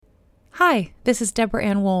Hi, this is Deborah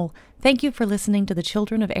Ann Wool. Thank you for listening to the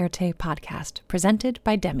Children of Erte podcast, presented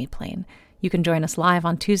by Demiplane. You can join us live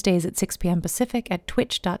on Tuesdays at 6 p.m. Pacific at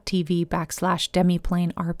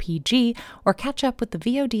twitch.tv/DemiplaneRPG, or catch up with the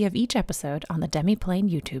VOD of each episode on the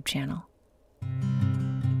Demiplane YouTube channel.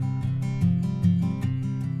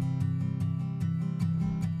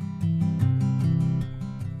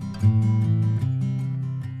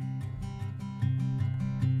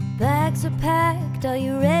 Bags are packed, are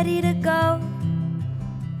you ready to go?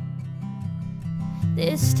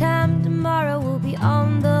 This time tomorrow we'll be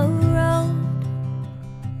on the road,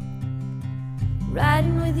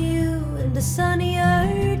 riding with you in the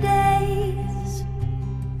sunnier days.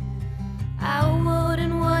 I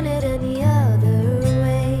wouldn't want it any other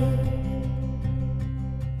way.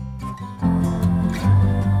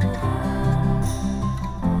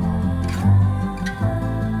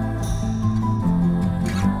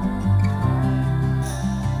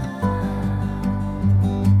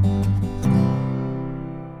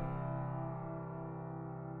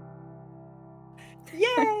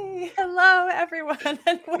 Yay! Hello, everyone,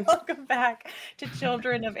 and welcome back to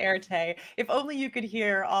Children of Erte. If only you could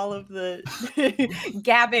hear all of the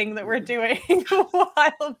gabbing that we're doing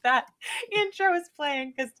while that intro is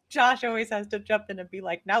playing, because Josh always has to jump in and be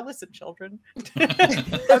like, now listen, children.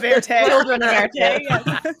 Of Erte. Children of Erte, yes.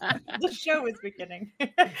 The show is beginning.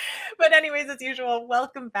 But anyways, as usual,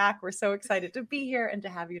 welcome back. We're so excited to be here and to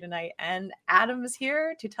have you tonight. And Adam is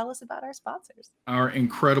here to tell us about our sponsors. Our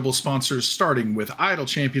incredible sponsors, starting with Idle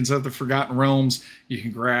Champions of the Forgotten Realms. You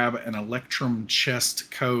can grab an Electrum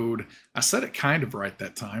chest code. I said it kind of right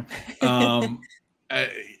that time. I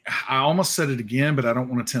almost said it again, but I don't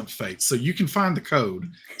want to tempt fate. So you can find the code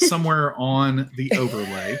somewhere on the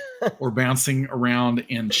overlay or bouncing around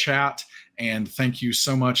in chat. And thank you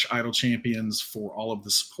so much, Idle Champions, for all of the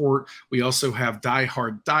support. We also have Die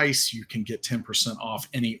Hard Dice. You can get 10% off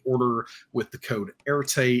any order with the code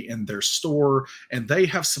Erte in their store. And they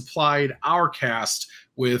have supplied our cast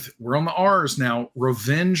with, we're on the R's now,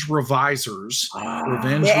 Revenge Revisers.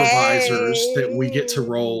 Revisers that we get to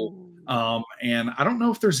roll. And I don't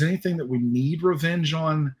know if there's anything that we need revenge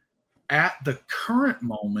on at the current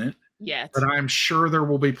moment. Yes. But I'm sure there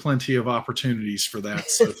will be plenty of opportunities for that.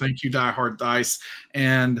 So thank you, Die Hard Dice.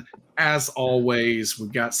 And as always,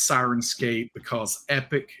 we've got Sirenscape, because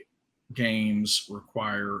epic games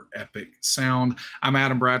require epic sound. I'm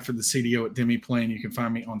Adam Bradford, the CDO at Demiplane. You can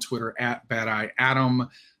find me on Twitter at BadEyeAdam.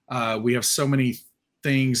 We have so many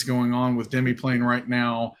things going on with Demiplane right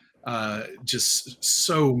now. Just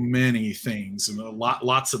so many things, and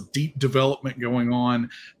lots of deep development going on,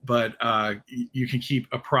 but you can keep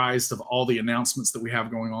apprised of all the announcements that we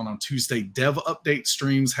have going on Tuesday. Dev update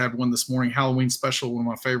streams, had one this morning, Halloween special, one of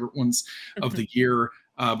my favorite ones of the year,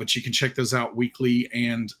 but you can check those out weekly.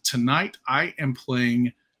 And tonight I am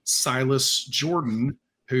playing Silas Jordan,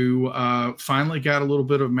 who finally got a little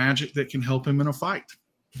bit of magic that can help him in a fight.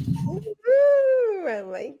 I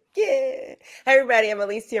like it. Hi, everybody. I'm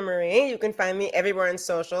Alicia Marie. You can find me everywhere on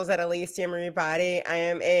socials at Alicia Marie Body. I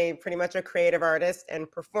am pretty much a creative artist and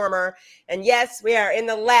performer. And yes, we are in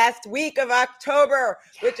the last week of October,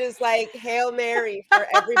 which is like Hail Mary for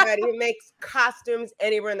everybody who makes costumes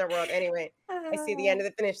anywhere in the world. Anyway, I see the end of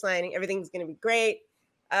the finish line. Everything's going to be great.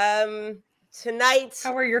 Tonight,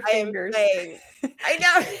 how are your fingers? I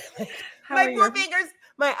know. My poor fingers.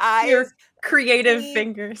 My eyes. Your creative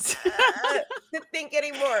fingers. To think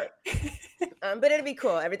anymore. But it'll be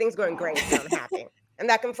cool. Everything's going great, so I'm happy. I'm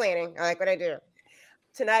not complaining. I like what I do.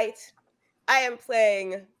 Tonight, I am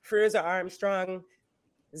playing Fruza Armstrong,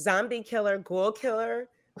 zombie killer, ghoul killer,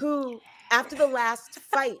 who, after the last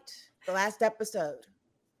fight, the last episode,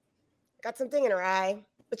 got something in her eye,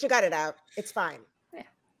 but she got it out. It's fine. Yeah.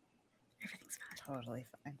 Everything's fine. Totally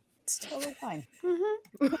fine. It's totally fine.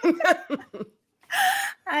 Mm-hmm.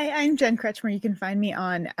 Hi, I'm Jen Kretschmer. You can find me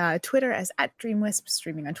on Twitter as @DreamWisp,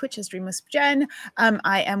 streaming on Twitch as DreamWispJen.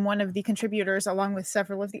 I am one of the contributors, along with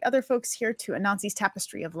several of the other folks here, to Anansi's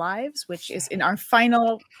Tapestry of Lives, which is in our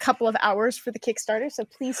final couple of hours for the Kickstarter, so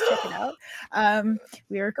please check it out.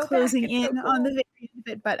 We are closing in on the very end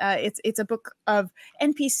of it, but it's a book of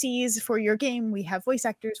NPCs for your game. We have voice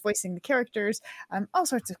actors voicing the characters, all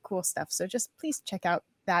sorts of cool stuff, so just please check out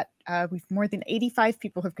that. We've more than 85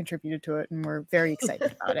 people have contributed to it, and we're very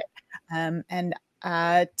excited about it. And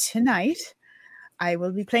tonight, I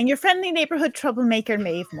will be playing your friendly neighborhood troublemaker,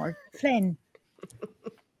 Maeve Moore Flynn.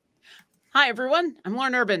 Hi, everyone. I'm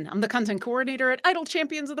Lauren Urban. I'm the content coordinator at Idle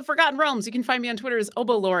Champions of the Forgotten Realms. You can find me on Twitter as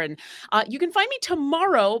OboLauren. You can find me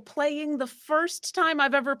tomorrow playing the first time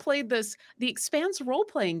I've ever played the Expanse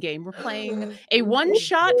role-playing game. We're playing a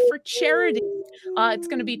one-shot for charity. It's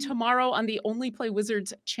going to be tomorrow on the Only Play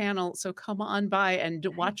Wizards channel, so come on by and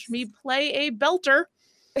watch me play a belter.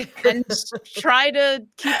 And try to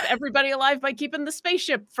keep everybody alive by keeping the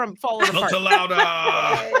spaceship from falling apart.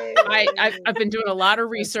 I've been doing a lot of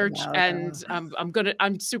research, and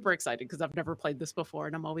I'm super excited because I've never played this before,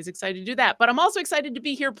 and I'm always excited to do that. But I'm also excited to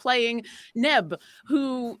be here playing Neb,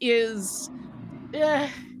 who is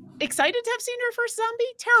excited to have seen her first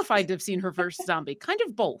zombie, terrified to have seen her first zombie, kind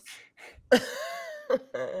of both.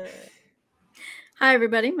 Hi,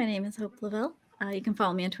 everybody. My name is Hope Lavelle. You can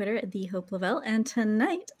follow me on Twitter at @TheHopeLavelle. And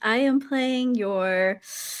tonight I am playing your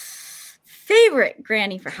favorite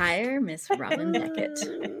granny for hire, Miss Robin Beckett.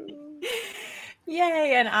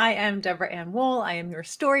 Yay, and I am Deborah Ann Wool. I am your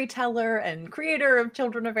storyteller and creator of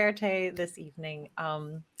Children of Erte this evening.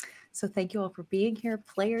 So thank you all for being here,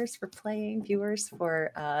 players for playing, viewers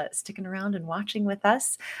for sticking around and watching with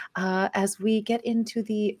us as we get into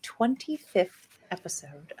the 25th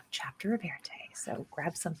episode of Chapter of Erte. So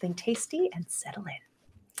grab something tasty and settle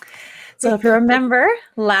in. So if you remember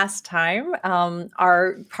last time,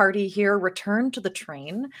 our party here returned to the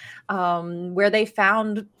train where they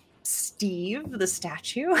found Steve, the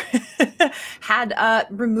statue, had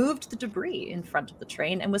removed the debris in front of the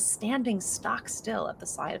train and was standing stock still at the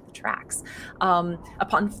side of the tracks.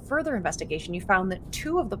 Upon further investigation, you found that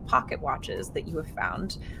 2 of the pocket watches that you have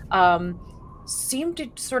found seemed to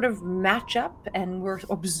sort of match up and were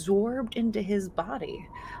absorbed into his body.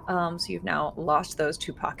 So you've now lost those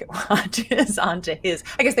 2 pocket watches onto his,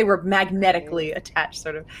 I guess they were magnetically attached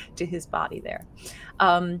sort of to his body there.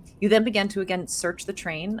 You then began to again search the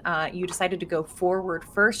train. You decided to go forward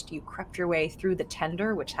first. You crept your way through the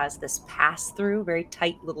tender, which has this pass through, very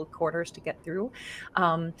tight little quarters to get through,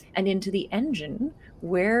 and into the engine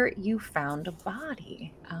where you found a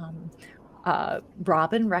body.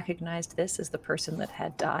 Robin recognized this as the person that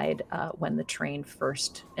had died when the train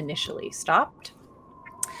first initially stopped.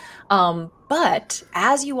 But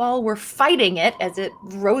as you all were fighting it, as it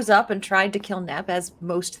rose up and tried to kill Neb, as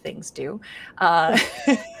most things do.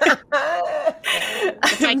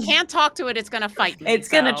 If I can't talk to it, it's going to fight me. It's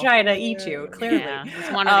going to try to eat you, clearly. Yeah,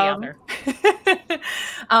 it's one or the other.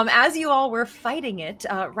 As you all were fighting it,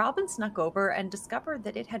 Robin snuck over and discovered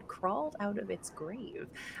that it had crawled out of its grave.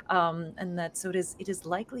 And that so it is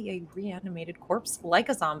likely a reanimated corpse like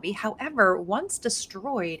a zombie. However, once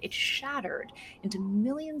destroyed, it shattered into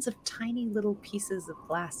millions of tiny little pieces of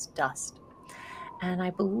glass dust. And I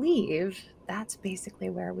believe that's basically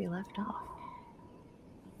where we left off.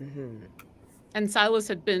 Mm-hmm. And Silas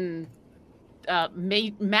had been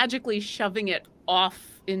magically shoving it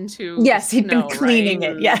off into yes, he'd snow, been cleaning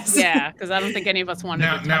right? it. Yes, yeah, because I don't think any of us wanted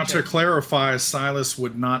to touch it. Clarify, Silas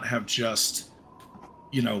would not have just,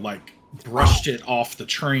 like brushed it off the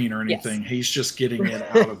train or anything. Yes. He's just getting it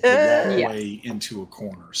out of the walkway into a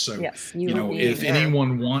corner. So, if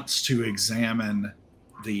anyone wants to examine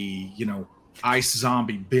the, ice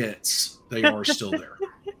zombie bits, they are still there.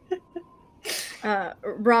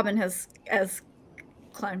 Robin has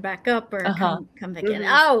climbed back up or come back in.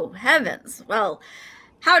 Oh, heavens. Well,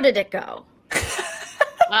 how did it go?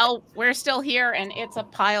 Well, we're still here, and it's a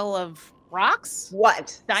pile of rocks.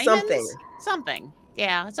 What? Diamonds? Something.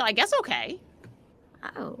 Yeah, so I guess okay.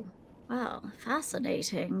 Oh, well,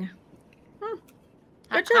 fascinating.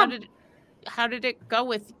 Good job. How did it go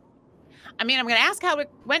with... I mean, I'm going to ask how it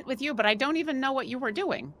went with you, but I don't even know what you were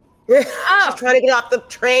doing. She's trying to get off the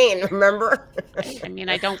train, remember? I mean,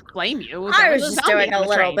 I don't blame you. I was just doing a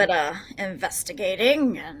little bit of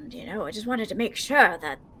investigating, and, I just wanted to make sure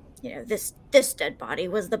that, this dead body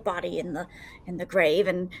was the body in the grave,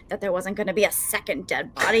 and that there wasn't going to be a second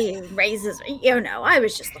dead body who raises, I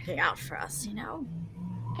was just looking out for us, I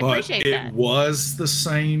appreciate that. It was the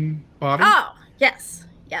same body? Oh, yes.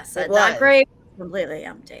 That grave was completely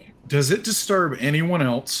empty. Does it disturb anyone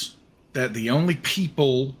else that the only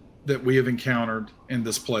people that we have encountered in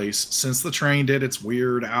this place since the train did its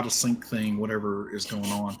weird out of sync thing, whatever is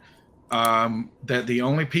going on, that the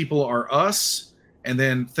only people are us, and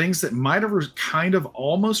then things that might have kind of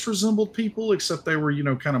almost resembled people, except they were,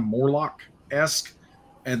 kind of Morlock-esque.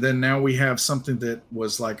 And then now we have something that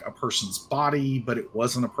was like a person's body, but it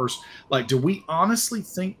wasn't a person. Like, do we honestly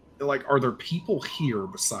think, are there people here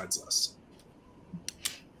besides us?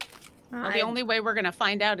 Well, the only way we're going to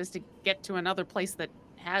find out is to get to another place that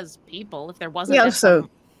has people. If there wasn't,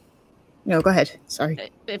 go ahead.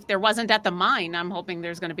 Sorry. If there wasn't at the mine, I'm hoping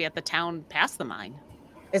there's going to be at the town past the mine.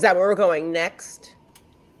 Is that where we're going next?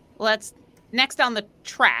 Well, that's next on the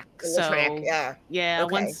track. The track, yeah. Yeah,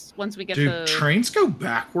 Okay. once we get Do trains go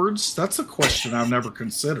backwards? That's a question I've never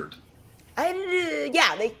considered. I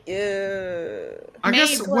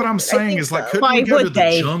guess what I'm saying is, like, couldn't we go to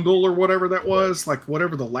the jungle or whatever that was? Like,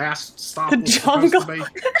 whatever the last stop was supposed to be.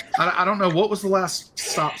 I don't know. What was the last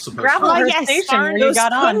stop supposed to be? Gravel station where you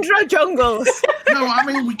got on. Tundra jungles. No, I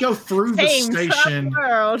mean, we go through the station.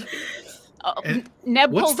 World.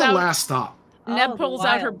 Neb What's pulls the out, last stop? Neb pulls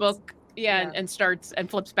out her wilds. book, and starts and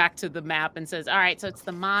flips back to the map and says, all right, so it's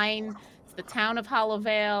the mine, it's the town of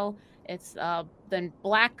Hollowvale, it's then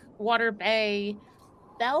Blackwater Bay,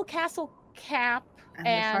 Bell Castle Cap,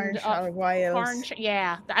 and Farnshaw.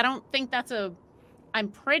 Yeah, I don't think that's I'm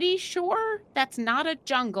pretty sure that's not a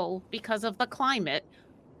jungle because of the climate,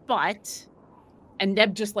 and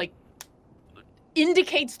Neb just like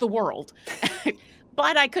indicates the world,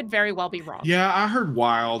 but I could very well be wrong. Yeah, I heard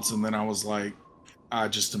wilds, and then I was like, I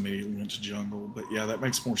just immediately went to jungle. But yeah, that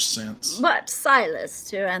makes more sense. But Silas,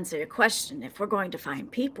 to answer your question, if we're going to find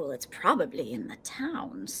people, it's probably in the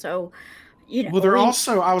town. So, Well,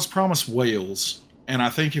 I was promised whales, and I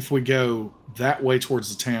think if we go that way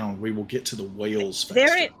towards the town, we will get to the whales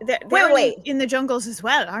faster. They're in the jungles as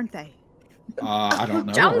well, aren't they? I don't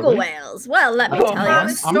know. Jungle whales. Well, let me tell you a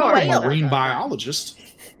story. I'm not a marine biologist.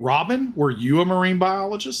 Robin, were you a marine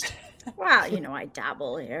biologist? Well, I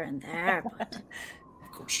dabble here and there, but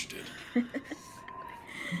of course you did.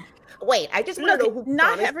 Wait, I just want to know who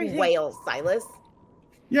promised whales, Silas.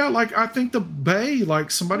 Yeah, like I think the bay, like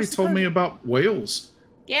somebody told me about whales.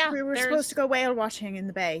 Yeah, we were supposed to go whale watching in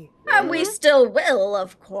the bay. And we still will,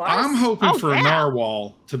 of course. I'm hoping for a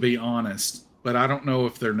narwhal, to be honest, but I don't know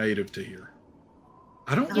if they're native to here.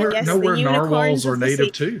 I don't know where narwhals are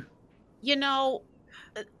native to.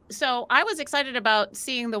 So I was excited about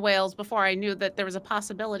seeing the whales before I knew that there was a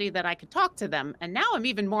possibility that I could talk to them. And now I'm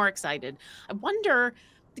even more excited. I wonder,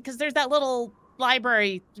 because there's that little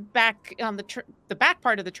library back on the back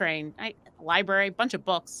part of the train, library, bunch of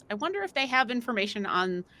books. I wonder if they have information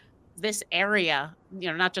on this area,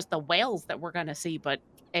 not just the whales that we're going to see, but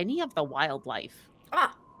any of the wildlife.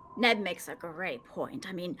 Ned makes a great point.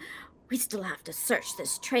 I mean, we still have to search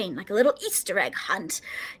this train like a little Easter egg hunt.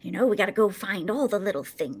 We got to go find all the little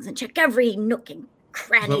things and check every nook and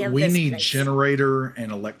cranny of this place. But we need generator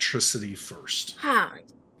and electricity first.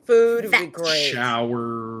 Food would be great.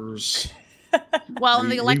 Showers. Well,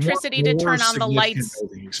 and the electricity to turn on the lights.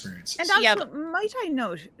 And also, might I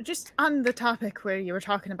note, just on the topic where you were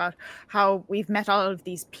talking about how we've met all of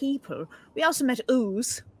these people, we also met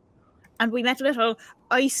ooze, and we met little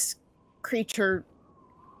ice creature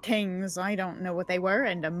things. I don't know what they were,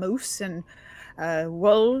 and a moose and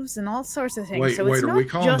wolves and all sorts of things. Wait, so it's are not we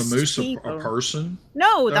calling just the moose a person?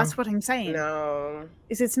 No, that's what I'm saying. No,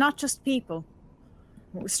 it's not just people.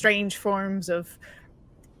 Strange forms of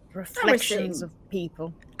reflections of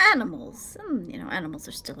people. Animals. Animals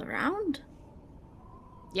are still around.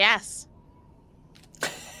 Yes.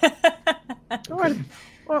 or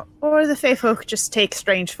the Fae folk just take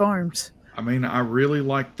strange forms. I mean, I really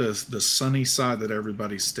like the sunny side that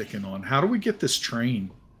everybody's sticking on. How do we get this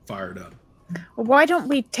train fired up? Well, why don't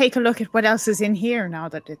we take a look at what else is in here now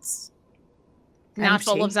that it's not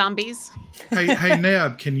full of zombies? Hey,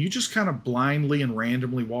 Neb, can you just kind of blindly and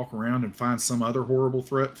randomly walk around and find some other horrible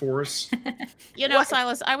threat for us?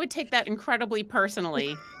 Silas, I would take that incredibly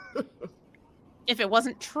personally if it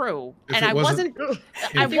wasn't true. I wasn't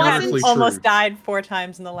almost died 4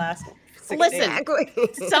 times in the last 6 days.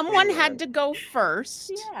 Listen, someone had to go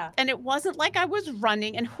first. Yeah. And it wasn't like I was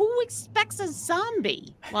running. And who expects a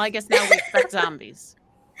zombie? Well, I guess now we expect zombies.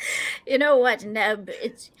 You know what, Neb?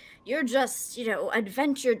 You're just,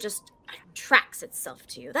 adventure just attracts itself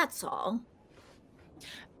to you. That's all.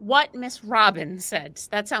 What Miss Robin said.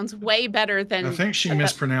 That sounds way better than... I think she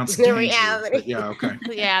mispronounced the reality. Yeah, okay.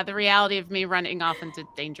 Yeah, the reality of me running off into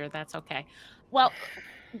danger. That's okay. Well,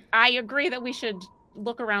 I agree that we should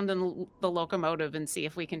look around in the locomotive and see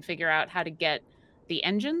if we can figure out how to get the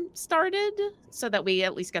engine started so that we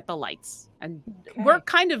at least get the lights. And we're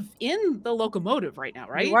kind of in the locomotive right now,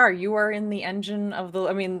 right? You are in the engine of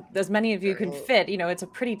as many of you can fit. It's a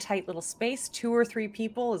pretty tight little space. 2 or 3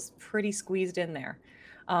 people is pretty squeezed in there.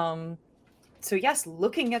 So yes,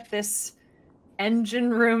 looking at this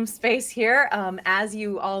engine room space here, as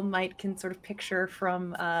you all can sort of picture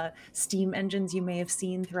from steam engines you may have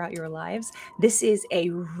seen throughout your lives, this is a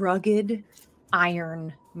rugged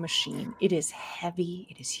iron machine. It is heavy,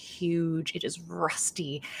 it is huge, it is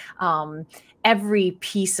rusty. Every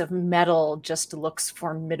piece of metal just looks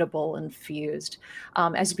formidable and fused.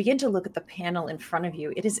 As you begin to look at the panel in front of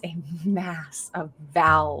you, it is a mass of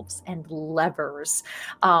valves and levers,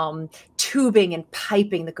 tubing and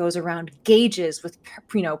piping that goes around, gauges with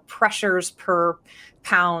pressures per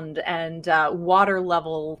pound, and water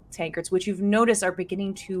level tankards, which you've noticed are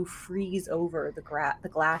beginning to freeze over, the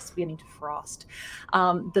glass beginning to frost.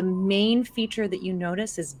 The main feature that you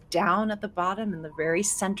notice is down at the bottom in the very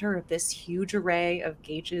center of this huge array of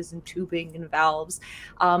gauges and tubing and valves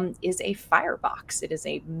is a firebox. It is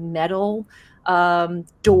a metal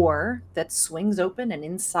door that swings open, and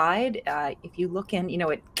inside, if you look in,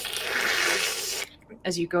 it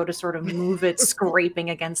as you go to sort of move it, scraping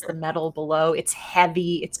against the metal below. It's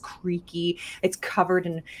heavy, it's creaky, it's covered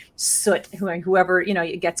in soot. Whoever,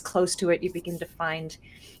 gets close to it, you begin to find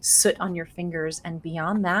soot on your fingers. And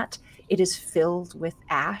beyond that, it is filled with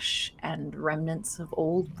ash and remnants of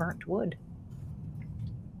old burnt wood.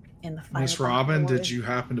 In the Miss Robin, did you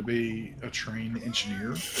happen to be a trained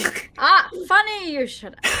engineer? Funny you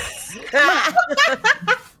should ask.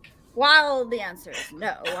 While the answer is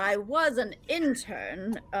no, I was an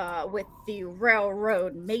intern with the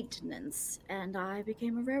railroad maintenance, and I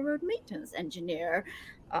became a railroad maintenance engineer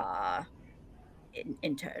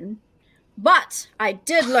intern. But I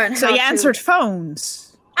did learn how to... So you answered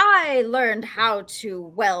phones. I learned how to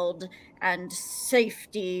weld and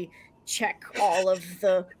safety check all of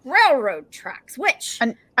the railroad tracks, which...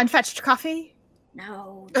 Unfetched coffee?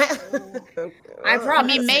 No. I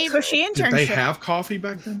promise. Maybe cushy internship. Did they have coffee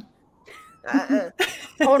back then?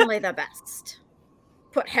 Only the best.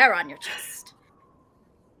 Put hair on your chest.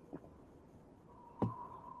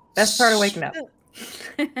 Best part of waking up.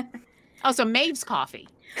 Oh, so Maeve's coffee.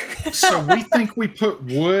 So we think we put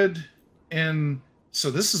wood in. So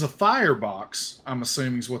this is a firebox, I'm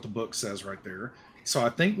assuming is what the book says right there. So I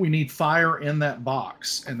think we need fire in that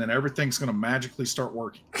box, and then everything's going to magically start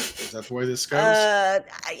working. Is that the way this goes?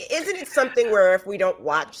 Isn't it something where if we don't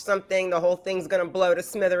watch something, the whole thing's going to blow to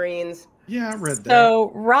smithereens? Yeah, I read that.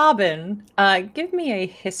 So, Robin, give me a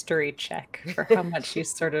history check for how much you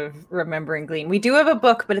sort of remember and glean. We do have a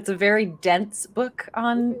book, but it's a very dense book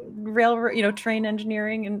on railroad, train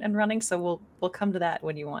engineering and running. So we'll come to that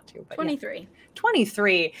when you want to. But 23. Yeah.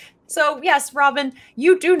 23. So yes, Robin,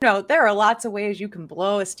 you do know there are lots of ways you can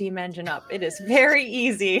blow a steam engine up. It is very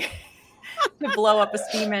easy to blow up a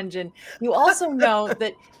steam engine. You also know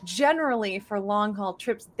that generally for long haul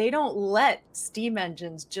trips, they don't let steam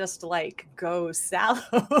engines just go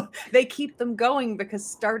sallow. They keep them going because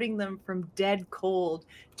starting them from dead cold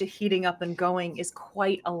to heating up and going is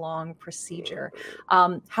quite a long procedure.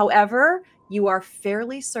 However, you are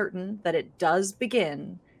fairly certain that it does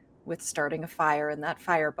begin with starting a fire in that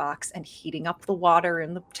firebox and heating up the water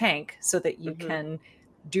in the tank so that you can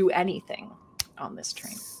do anything on this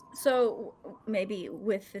train. So maybe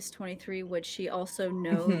with this 23, would she also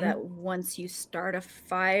know that once you start a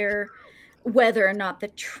fire, whether or not the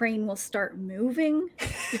train will start moving?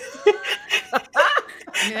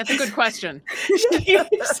 That's a good question.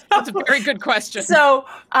 That's a very good question. So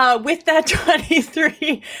with that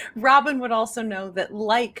 23, Robin would also know that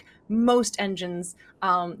like most engines,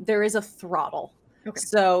 there is a throttle. Okay.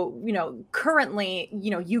 So, currently,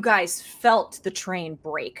 you guys felt the train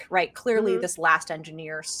break, right? Clearly, this last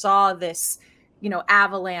engineer saw this,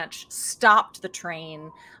 avalanche, stopped the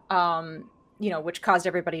train, which caused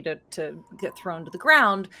everybody to get thrown to the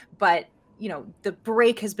ground. But, the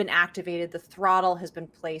brake has been activated, the throttle has been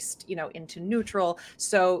placed, into neutral.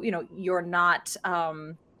 So, you're not,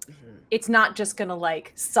 it's not just going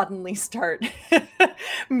to suddenly start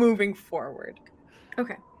moving forward.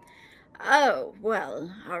 Okay. Oh,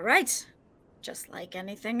 well, all right. Just like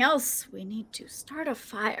anything else, we need to start a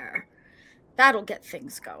fire. That'll get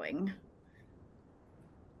things going.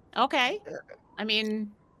 Okay. I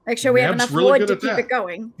mean... Make sure we have enough wood to keep it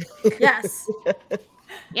going. Yes.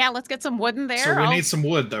 Yeah, let's get some wood in there. So we need some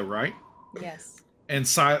wood, though, right? Yes. And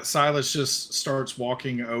Silas just starts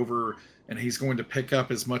walking over, and he's going to pick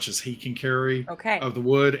up as much as he can carry of the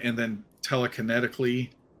wood, and then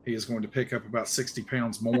telekinetically... He is going to pick up about 60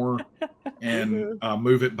 pounds more and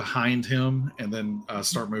move it behind him and then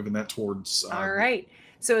start moving that towards... All right.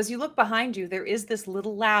 So as you look behind you, there is this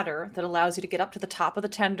little ladder that allows you to get up to the top of the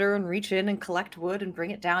tender and reach in and collect wood and bring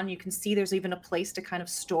it down. You can see there's even a place to kind of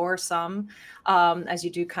store some as you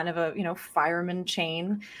do kind of a, fireman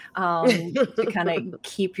chain to kind of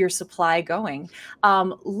keep your supply going.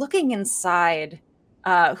 Looking inside...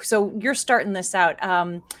 so you're starting this out.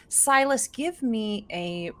 Silas, give me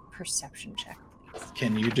a perception check, please.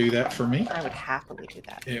 Can you do that for me? I would happily do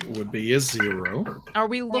that. It would be a 0. Are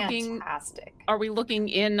we looking? Fantastic. Are we looking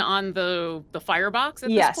in on the firebox at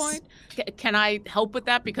Yes. this point? Can I help with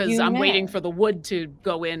that because You I'm may. waiting for the wood to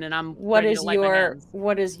go in and I'm What ready is to light my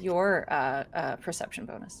your hands. perception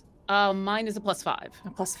bonus? Mine is a +5. A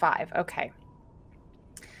 +5. Okay.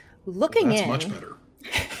 Looking That's in. much better.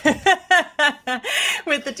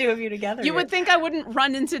 With the two of you together. You would think I wouldn't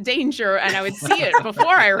run into danger and I would see it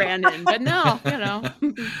before I ran in, but no, you know.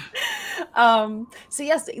 So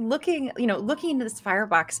yes, looking into this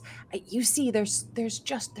firebox, you see there's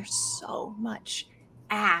so much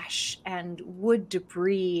ash and wood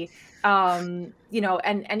debris. And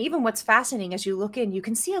even what's fascinating as you look in, you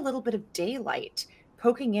can see a little bit of daylight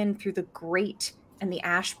poking in through the grate and the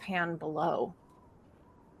ash pan below.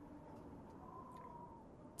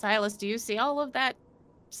 Silas, do you see all of that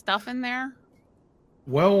stuff in there?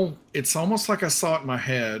 Well, it's almost like I saw it in my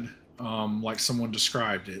head, like someone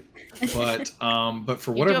described it. But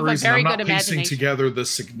for You do have whatever a reason, very I'm not good piecing imagination. together the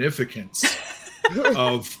significance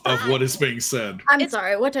of what is being said. I'm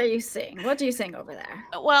sorry. What are you seeing? What are you seeing over there?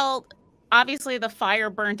 Well, obviously the fire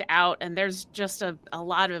burnt out and there's just a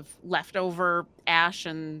lot of leftover ash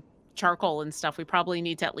and charcoal and stuff. We probably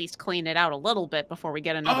need to at least clean it out a little bit before we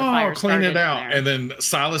get another fire Clean started it in out. there. And then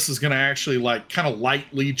Silas is going to actually like kind of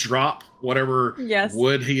lightly drop whatever Yes.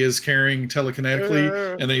 wood he is carrying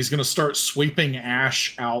telekinetically. And then he's going to start sweeping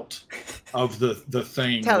ash out of the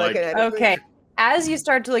thing. Like, Telekinetically. Okay. As you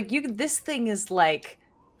start to this thing is like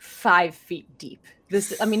 5 feet deep.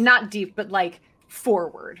 Not deep, but like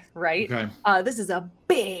forward, right? okay. This is a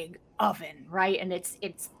big oven, right? And it's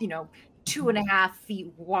 2.5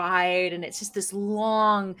 feet wide, and it's just this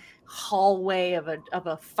long hallway of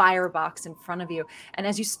a firebox in front of you. And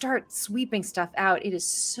as you start sweeping stuff out, it is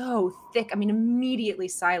so thick. Immediately,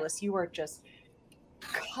 Silas, you are just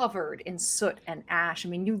covered in soot and ash.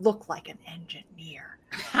 You look like an engineer.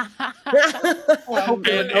 And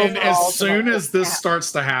as soon as this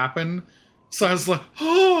starts to happen, Silas is like,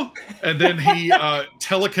 oh, and then he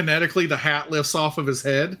telekinetically the hat lifts off of his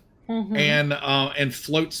head. And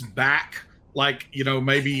floats back like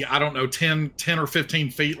maybe I don't know 10 or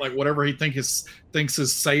 15 feet, like whatever he thinks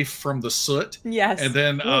is safe from the soot. Yes. And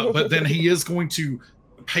then but then he is going to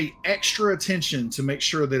pay extra attention to make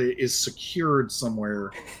sure that it is secured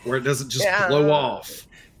somewhere where it doesn't just blow off.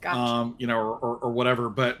 Gotcha. Or whatever,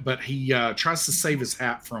 but he tries to save his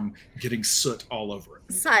hat from getting soot all over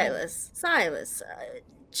it. Silas,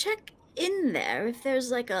 check in there if there's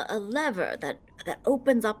like a lever that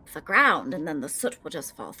opens up the ground and then the soot will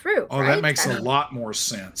just fall through. Oh, right? that makes a lot more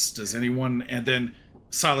sense. Does anyone? And then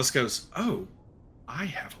Silas goes, "Oh, I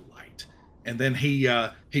have a light." And then he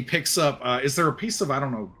picks up. Is there a piece of, I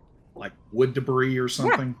don't know, like wood debris or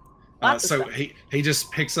something? Lots of So stuff. he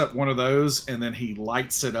just picks up one of those and then he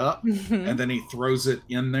lights it up and then he throws it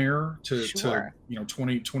in there to Sure.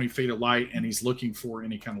 20 feet of light, and he's looking for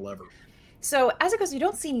any kind of lever. So as it goes, you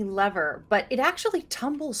don't see any lever, but it actually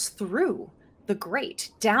tumbles through the grate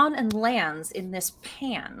down and lands in this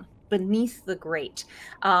pan beneath the grate.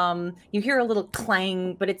 You hear a little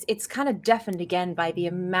clang, but it's kind of deafened again by the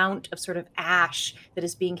amount of sort of ash that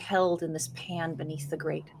is being held in this pan beneath the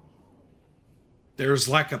grate. There's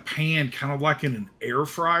like a pan, kind of like in an air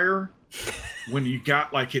fryer, when you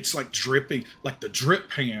got like it's like dripping, like the drip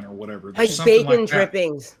pan or whatever. Like There's something bacon like that.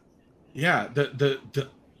 drippings. Yeah, the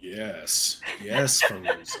yes,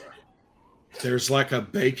 Feruza. There's like a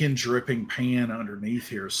bacon dripping pan underneath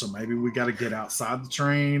here, so maybe we got to get outside the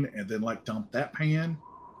train and then like dump that pan.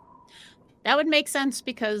 That would make sense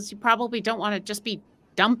because you probably don't want to just be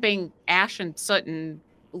dumping ash and soot and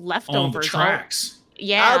leftovers On the tracks.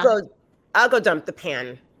 Yeah. I'll go dump the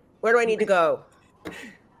pan. Where do I need to go?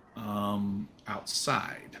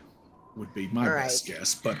 Outside would be my All best right.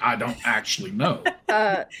 guess, but I don't actually know.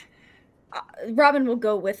 Robin will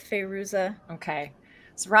go with Feruza. Okay.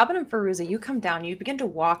 So Robin and Feruza, you come down, you begin to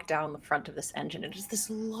walk down the front of this engine. It is this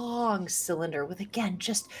long cylinder with, again,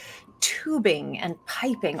 just tubing and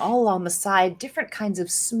piping all along the side, different kinds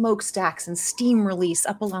of smokestacks and steam release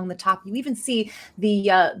up along the top. You even see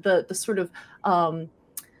the sort of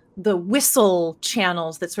the whistle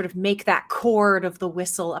channels that sort of make that chord of the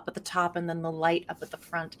whistle up at the top and then the light up at the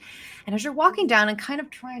front. And as you're walking down and kind of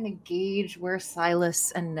trying to gauge where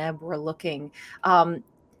Silas and Neb were looking,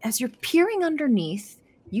 as you're peering underneath,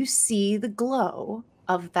 you see the glow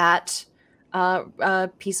of that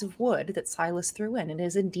piece of wood that Silas threw in. It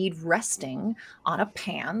is indeed resting on a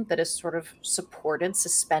pan that is sort of supported,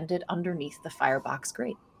 suspended underneath the firebox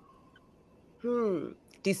grate. Do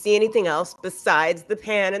you see anything else besides the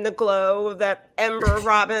pan and the glow of that ember,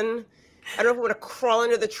 Robin? I don't know if I want to crawl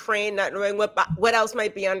under the train, not knowing what else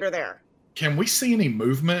might be under there. Can we see any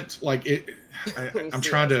movement? Like I'm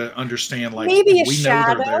trying to understand. Like maybe a we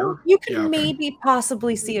shadow. know they're there. You can maybe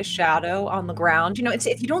possibly see a shadow on the ground. You know, it's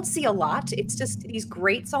you don't see a lot. It's just these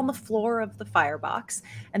grates on the floor of the firebox,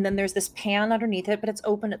 and then there's this pan underneath it, but it's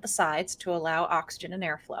open at the sides to allow oxygen and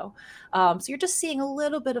airflow. So you're just seeing a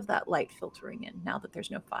little bit of that light filtering in now that there's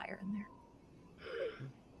no fire in there.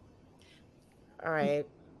 All right.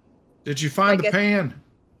 Did you find the pan?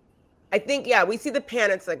 I think, yeah, we see the pan.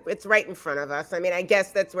 It's right in front of us. I mean, I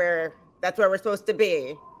guess that's where we're supposed to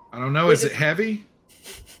be. I don't know. Is it heavy?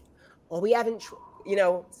 Well, we haven't,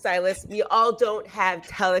 Silas, we all don't have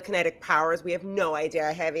telekinetic powers. We have no idea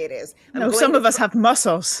how heavy it is. Some of us have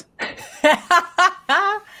muscles.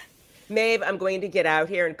 Maeve, I'm going to get out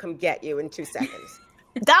here and come get you in 2 seconds.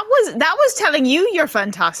 That was telling you you're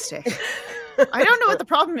fantastic. I don't know what the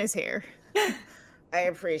problem is here. I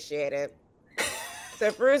appreciate it.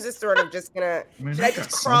 So Bruce is sort of just gonna. Should I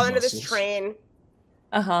just crawl into this train?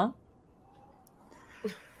 Uh-huh.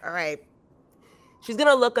 All right. She's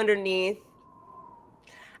gonna look underneath.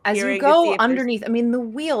 As you go underneath, I mean, the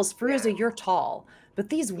wheels, Feruza, you're tall, but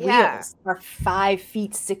these wheels are 5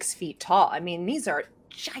 feet, 6 feet tall. I mean, these are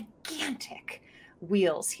gigantic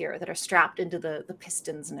wheels here that are strapped into the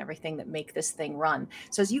pistons and everything that make this thing run.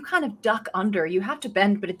 So as you kind of duck under, you have to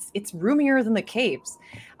bend, but it's roomier than the caves.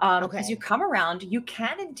 As you come around, you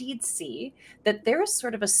can indeed see that there is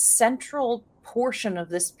sort of a central portion of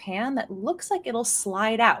this pan that looks like it'll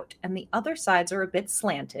slide out, and the other sides are a bit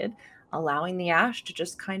slanted, allowing the ash to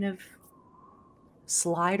just kind of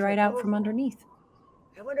slide right out from underneath.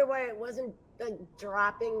 I wonder why it wasn't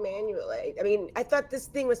dropping manually. I mean, I thought this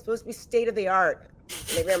thing was supposed to be state of the art.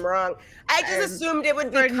 Maybe I'm wrong. I just assumed it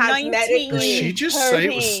would be cosmetically. Did she just say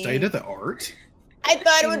it was state of the art? I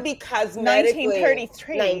thought it would be cosmetically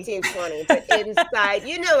 1933. 1920, but inside,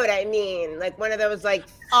 you know what I mean? Like one of those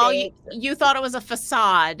you thought it was a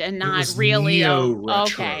facade and not really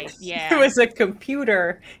okay. Yeah. It was a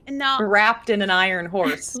computer no. wrapped in an iron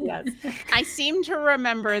horse. Yes. I seem to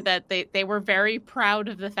remember that they were very proud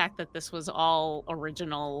of the fact that this was all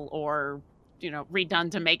original or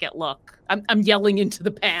redone to make it look. I'm yelling into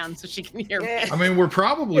the pan so she can hear me. I mean, we're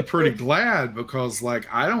probably pretty glad because,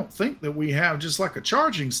 I don't think that we have just like a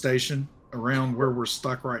charging station around where we're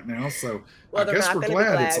stuck right now. So I guess we're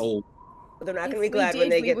glad it's old. Well, they're not going to be glad when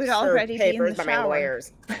they get served papers by my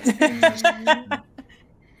lawyers.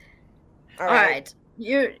 All right.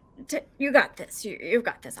 You got this. You've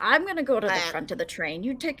got this. I'm going to go to the front of the train.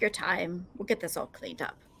 You take your time. We'll get this all cleaned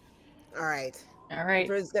up. All right. All right.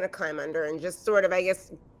 Drew's going to climb under and just sort of, I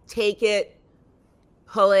guess, take it,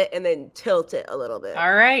 pull it, and then tilt it a little bit.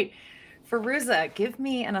 All right. Feruza, give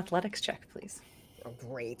me an athletics check, please. Oh,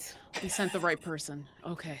 great. We sent the right person.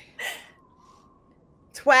 Okay.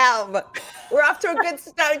 12. We're off to a good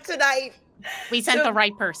start tonight. We sent the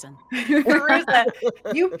right person. Feruza,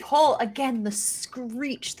 you pull again the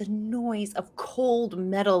screech, the noise of cold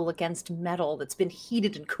metal against metal that's been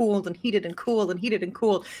heated and cooled and heated and cooled and heated and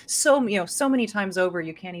cooled. So many times over,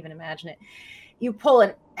 you can't even imagine it. You pull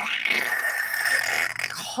an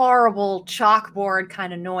horrible chalkboard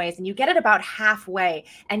kind of noise, and you get it about halfway.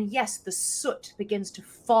 And yes, the soot begins to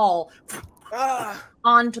fall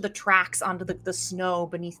onto the tracks, onto the snow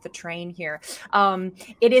beneath the train here.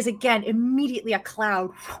 It is again immediately a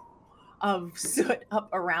cloud of soot up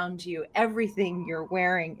around you. Everything you're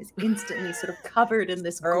wearing is instantly sort of covered in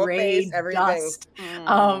this gray dust.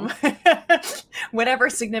 Whatever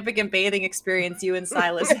significant bathing experience you and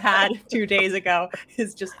Silas had 2 days ago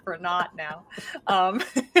is just for naught now.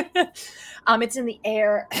 It's in the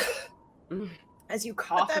air as you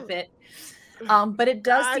cough a bit. But it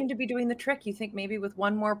does seem to be doing the trick. You think maybe with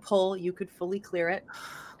one more pull, you could fully clear it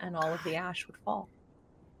and all of the ash would fall.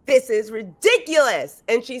 This is ridiculous.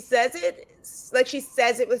 And she says it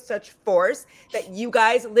with such force that you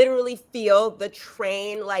guys literally feel the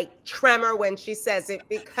train tremor when she says it,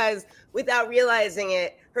 because without realizing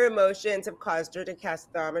it, her emotions have caused her to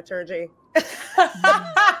cast thaumaturgy. So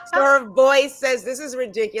her voice says, "This is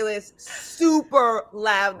ridiculous," super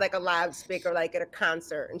loud, like a loudspeaker, like at a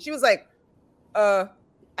concert. And she was like, I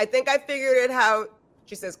think I figured it out.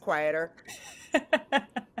 She says quieter.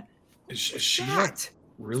 Is she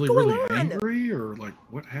really angry, or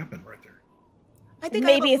what happened right there? I think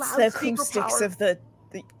maybe it's the acoustics of the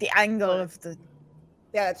angle of the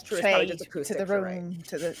that's true. It's probably just to the room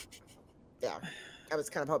to the I was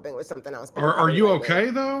kind of hoping it was something else. Are you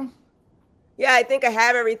okay though? Yeah, I think I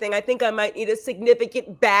have everything. I think I might need a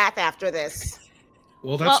significant bath after this.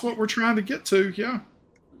 Well, that's what we're trying to get to. Yeah.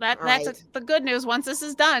 That's the good news. Once this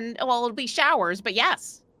is done, it'll be showers, but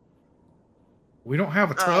yes. We don't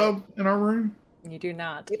have a tub in our room? You do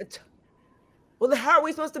not. Well, then how are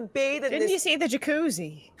we supposed to bathe in Didn't this? you see the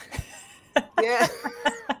jacuzzi? Yeah.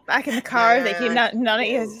 Back in the car, they came. None of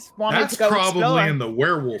you wanted That's to go probably explore. in the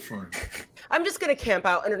werewolf room. I'm just going to camp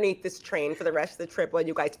out underneath this train for the rest of the trip while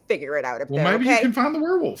you guys figure it out up Well, there, maybe okay? you can find the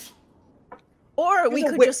werewolf. Or we There's a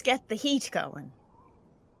could wi- just get the heat going.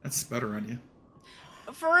 That's a better idea.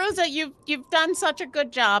 Feruza, you've done such a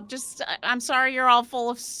good job. Just I'm sorry you're all full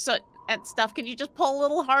of soot and stuff. Can you just pull a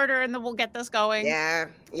little harder and then we'll get this going? Yeah,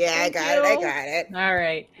 I Thank got it. I you. got it. All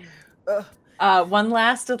right. Ugh. One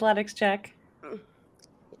last athletics check.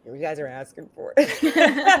 You guys are asking for it.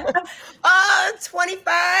 25.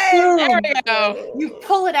 There we go. You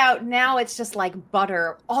pull it out. Now it's just like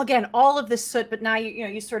butter. Again, all of this soot, but now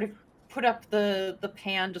you sort of put up the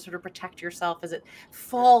pan to sort of protect yourself as it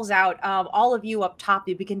falls out. All of you up top,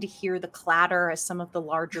 you begin to hear the clatter as some of the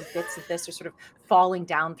larger bits of this are sort of falling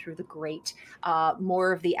down through the grate.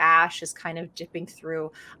 More of the ash is kind of dipping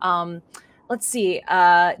through. Let's see.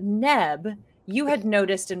 Neb, you had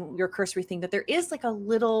noticed in your cursory thing that there is like a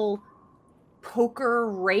little poker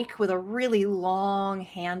rake with a really long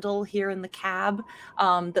handle here in the cab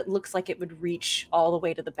that looks like it would reach all the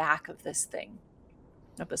way to the back of this thing,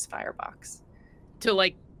 of this firebox. To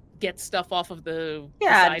like get stuff off of the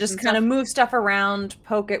Yeah, sides just and kind of stuff? move stuff around,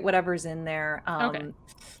 poke it, whatever's in there. Okay.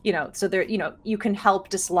 So there, you can help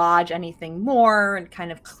dislodge anything more and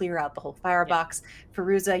kind of clear out the whole firebox.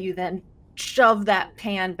 Feruza, you then shove that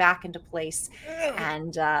pan back into place,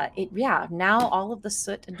 and now all of the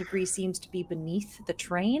soot and debris seems to be beneath the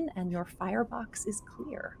train, and your firebox is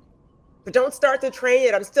clear. But don't start the train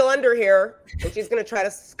yet. I'm still under here. And she's going to try to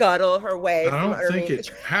scuttle her way. I don't underneath think the it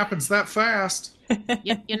train. happens that fast.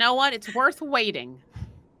 You know what? It's worth waiting.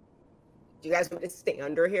 Do you guys want me to stay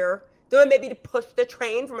under here? Do it maybe to push the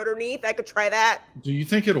train from underneath? I could try that. Do you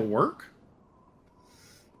think it'll work?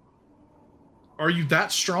 Are you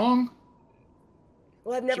that strong?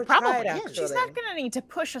 Well, I've never probably tried, is. actually. She's not going to need to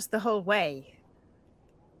push us the whole way.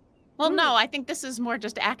 Well, no, I think this is more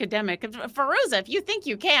just academic. Feruza, if you think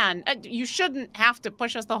you can, you shouldn't have to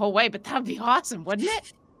push us the whole way, but that'd be awesome, wouldn't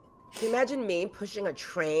it? Can you imagine me pushing a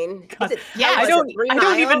train? God. Is it, Yeah, how I is don't it, 3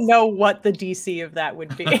 even miles? know what the DC of that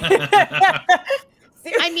would be. I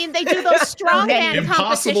mean, they do those strongman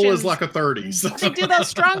Impossible competitions. is like a 30. So. They do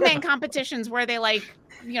those strongman competitions where they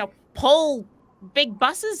pull big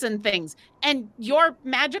buses and things, and you're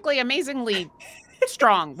magically, amazingly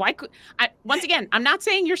strong. Why could once again, I'm not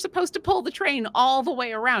saying you're supposed to pull the train all the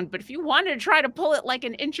way around, but if you wanted to try to pull it like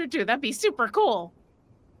an inch or two, that'd be super cool.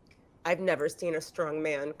 I've never seen a strong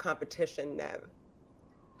man competition, Nev.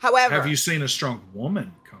 However, Have you seen a strong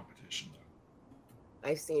woman competition?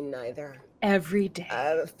 I've seen neither. Every day.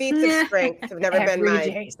 Feats of strength have never been Every my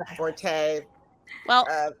day's the highlight. forte. Well,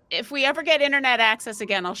 Uh, if we ever get internet access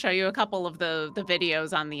again, I'll show you a couple of the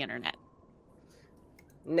videos on the internet.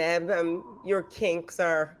 Neb, your kinks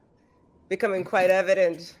are becoming quite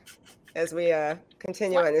evident as we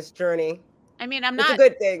continue on this journey. I mean, I'm It's a not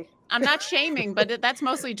good thing. I'm not shaming, but that's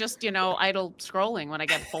mostly just, idle scrolling when I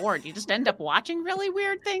get bored. You just end up watching really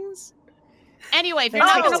weird things. Anyway, if They're you're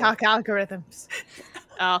not gonna... TikTok algorithms.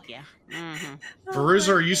 Oh, yeah. Mhm. Feruza,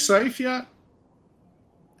 are you safe yet?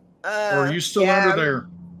 Or are you still yeah, under there?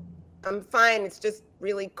 I'm fine. It's just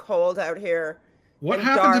really cold out here. What and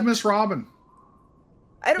happened to dark. Miss Robin?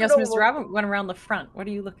 I don't Yes, know. Miss Robin went around the front. What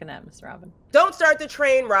are you looking at, Miss Robin? Don't start the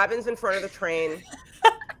train. Robin's in front of the train.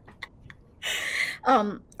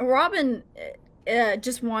 Robin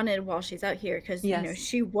just wanted, while she's out here, because Yes.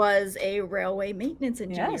 she was a railway maintenance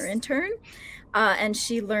engineer Yes. intern, and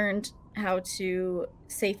she learned how to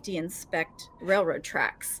safety inspect railroad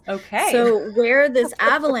tracks. Okay. So where this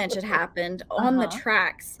avalanche had happened on the Uh-huh.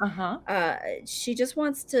 tracks, uh-huh. she just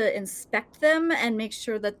wants to inspect them and make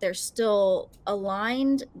sure that they're still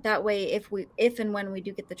aligned. That way, if and when we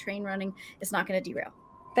do get the train running, it's not going to derail.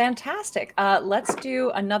 Fantastic. Let's do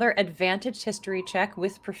another advantage history check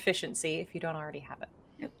with proficiency if you don't already have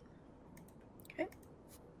it. Okay.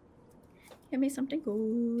 Give me something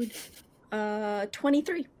good.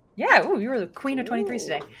 23. Yeah, ooh, you were the queen of 23s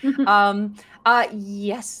today.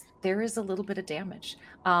 Yes, there is a little bit of damage.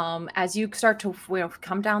 As you start to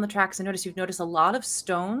come down the tracks, you've noticed a lot of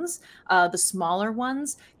stones, the smaller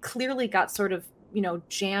ones, clearly got sort of,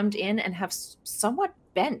 jammed in and have somewhat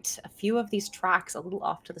bent a few of these tracks a little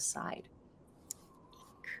off to the side.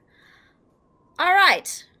 All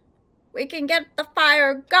right. We can get the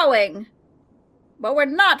fire going, but we're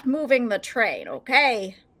not moving the train,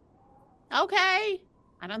 okay? Okay.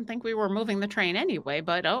 I don't think we were moving the train anyway,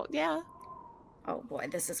 but oh, yeah. Oh boy,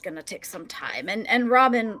 this is going to take some time. And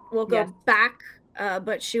Robin will go Yeah. back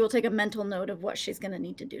but she will take a mental note of what she's going to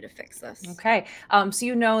need to do to fix this. Okay. So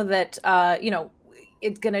you know that,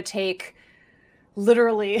 it's going to take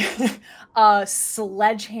literally a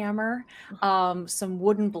sledgehammer, some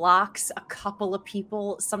wooden blocks, a couple of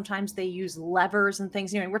people. Sometimes they use levers and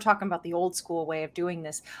things. We're talking about the old school way of doing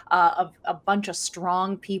this. A bunch of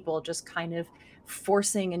strong people just kind of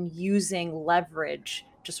forcing and using leverage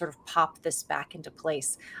to sort of pop this back into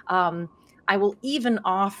place. I will even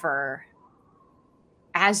offer,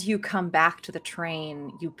 as you come back to the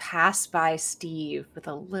train, you pass by Steve with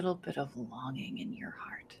a little bit of longing in your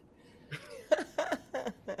heart.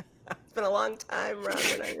 It's been a long time,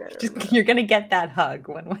 Robin. You're going to get that hug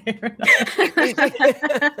one way or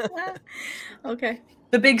another. Okay.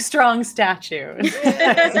 The big, strong statue.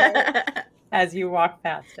 Yeah. As you walk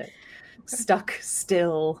past it, stuck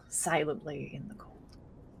still silently in the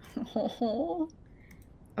cold.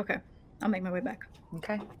 Okay. I'll make my way back.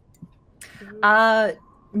 Okay.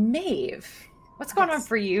 Maeve, what's going on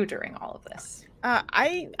for you during all of this?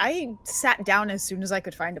 I sat down as soon as I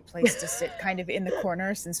could find a place to sit, kind of in the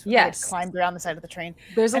corner, since we Yes. had climbed around the side of the train.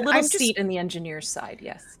 There's a And little I'm just- seat in the engineer's side,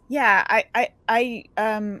 yes. Yeah,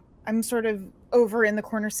 I'm sort of over in the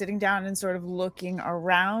corner, sitting down and sort of looking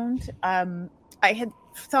around. I had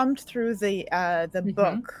thumbed through the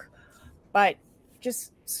book, but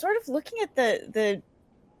just sort of looking at the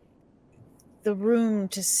room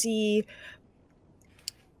to see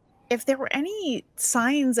if there were any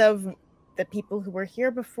signs of the people who were here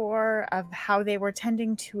before, of how they were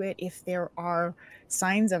tending to it, if there are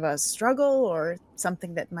signs of a struggle or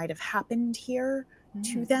something that might have happened here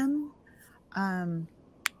to them. All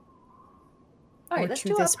right, or let's to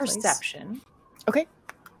do a this place. perception. Okay.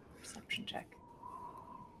 Perception check.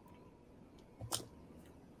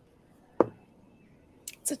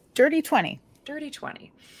 It's a dirty 20. Dirty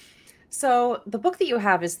 20. So the book that you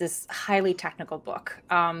have is this highly technical book.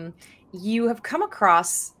 You have come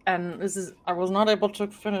across, and I was not able to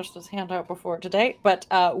finish this handout before today, but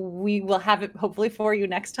we will have it hopefully for you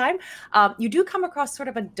next time. You do come across sort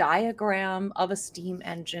of a diagram of a steam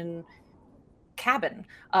engine cabin,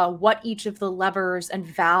 what each of the levers and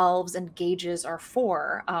valves and gauges are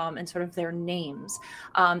for, and sort of their names.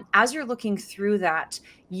 As you're looking through that,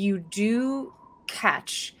 you do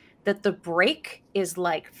catch that the brake is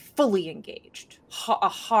like fully engaged, a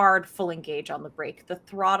hard full engage on the brake. The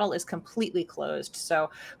throttle is completely closed.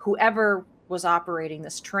 So whoever was operating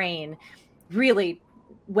this train really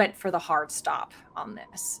went for the hard stop on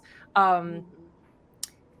this.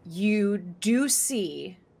 You do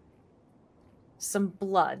see some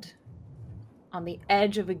blood on the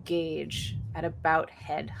edge of a gauge at about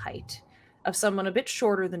head height of someone a bit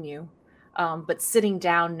shorter than you. But sitting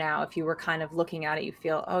down now, if you were kind of looking at it, you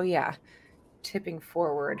feel, oh yeah, tipping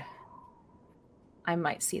forward, I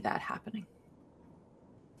might see that happening.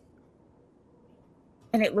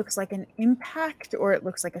 And it looks like an impact, or it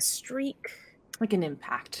looks like a streak? Like an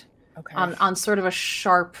impact. Okay. On sort of a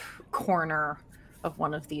sharp corner of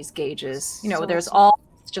one of these gauges. So There's all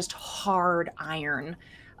just hard iron,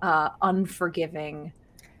 unforgiving.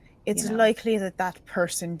 It's likely that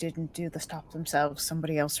person didn't do the stop themselves.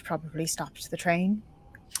 Somebody else probably stopped the train.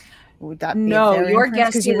 Would that be No, a fair your inference? guess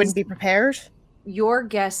Because you is- wouldn't be prepared? Your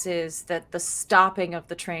guess is that the stopping of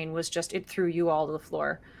the train was just, it threw you all to the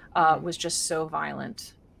floor, was just so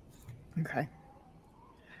violent. Okay.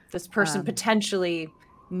 This person potentially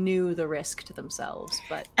knew the risk to themselves,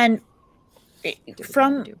 but And did what they had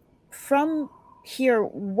from to do. from here,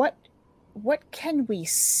 what can we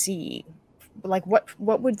see? Like what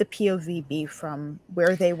would the POV be from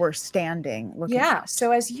where they were standing looking Yeah. out?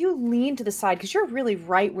 So as you lean to the side, because you're really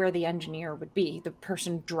right where the engineer would be, the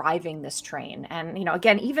person driving this train. And,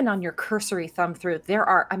 again, even on your cursory thumb through, there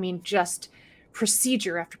are, just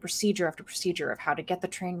procedure after procedure after procedure of how to get the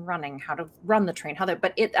train running, how to run the train,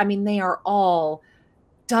 they are all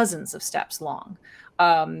dozens of steps long.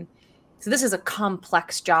 So this is a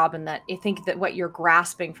complex job, and that I think that what you're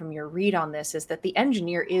grasping from your read on this is that the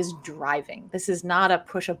engineer is driving. This is not a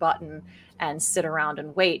push a button and sit around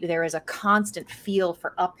and wait. There is a constant feel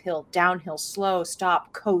for uphill, downhill, slow,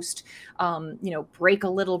 stop, coast, brake a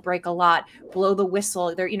little, brake a lot, blow the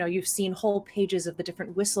whistle. There, you've seen whole pages of the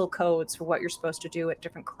different whistle codes for what you're supposed to do at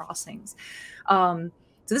different crossings.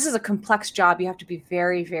 So this is a complex job. You have to be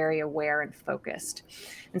very, very aware and focused.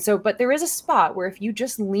 And so, but there is a spot where if you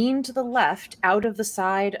just lean to the left out of the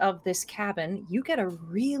side of this cabin, you get a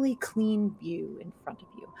really clean view in front of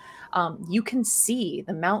you. You can see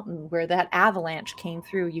the mountain where that avalanche came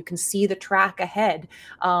through. You can see the track ahead,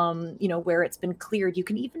 where it's been cleared. You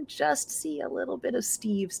can even just see a little bit of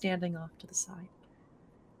Steve standing off to the side.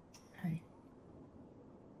 Okay.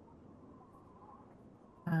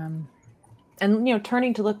 And,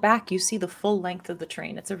 turning to look back, you see the full length of the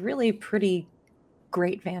train. It's a really pretty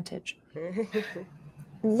great vantage.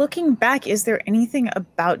 Looking back, is there anything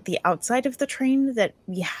about the outside of the train that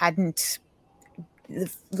we hadn't,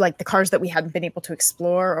 like the cars that we hadn't been able to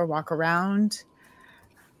explore or walk around?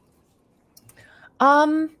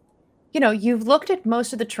 You've looked at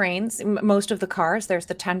most of the trains, most of the cars. There's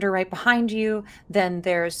the tender right behind you. Then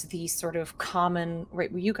there's the sort of common.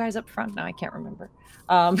 Right, were you guys up front? No, I can't remember.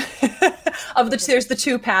 There's the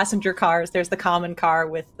 2 passenger cars. There's the common car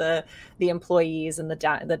with the employees and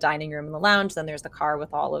the dining room and the lounge. Then there's the car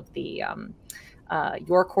with all of the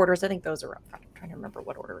your quarters. I think those are up front. I'm trying to remember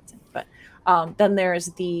what order it's in. But then there's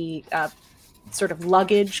the sort of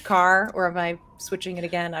luggage car, or am I switching it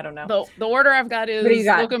again? I don't know. The order I've got is What do you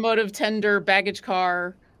got? locomotive, tender, baggage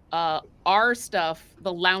car, our stuff,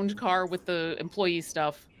 the lounge car with the employee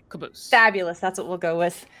stuff, caboose. Fabulous. That's what we'll go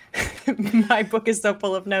with. My book is so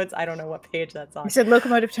full of notes. I don't know what page that's on. You said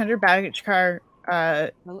locomotive, tender, baggage car,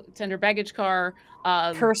 tender, baggage car,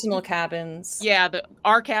 personal cabins. Yeah,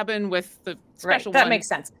 our cabin with the special that one. makes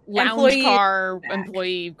sense. Lounge car,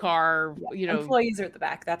 employee car. Yeah. Employees are at the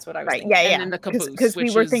back. That's what I was right. thinking. Yeah, yeah. And then the caboose, because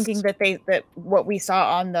we were thinking that what we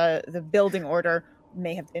saw on the building order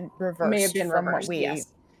may have been reversed. From what we.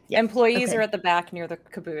 Yes. Yeah. Employees are at the back near the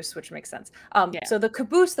caboose, which makes sense. So the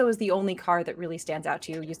caboose, though, is the only car that really stands out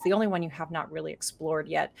to you. It's the only one you have not really explored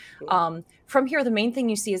yet. From here, the main thing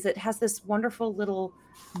you see is it has this wonderful little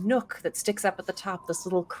nook that sticks up at the top, this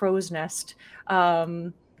little crow's nest,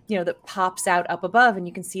 that pops out up above, and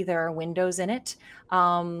you can see there are windows in it.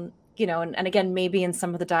 And again, maybe in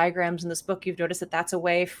some of the diagrams in this book, you've noticed that that's a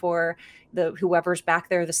way for whoever's back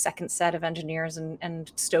there, the second set of engineers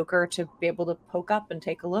and Stoker, to be able to poke up and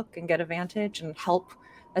take a look and get a vantage and help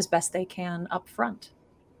as best they can up front.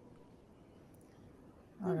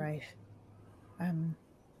 All right.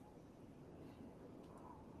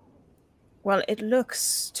 Well, it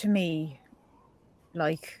looks to me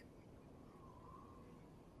like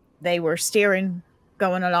they were steering,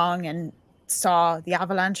 going along, and saw the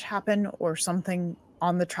avalanche happen or something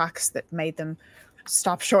on the tracks that made them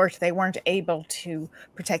stop short. They weren't able to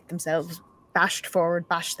protect themselves, bashed forward,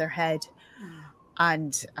 bashed their head.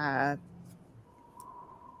 And I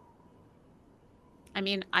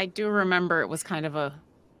mean, I do remember it was kind of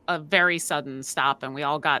a very sudden stop, and we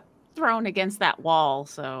all got thrown against that wall,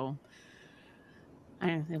 so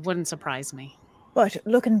it wouldn't surprise me. But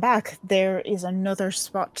looking back, there is another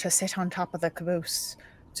spot to sit on top of the caboose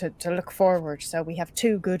to look forward. So we have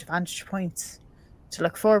 2 good vantage points to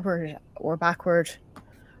look forward or backward.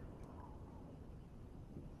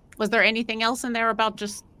 Was there anything else in there about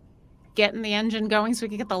just getting the engine going so we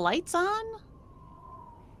could get the lights on?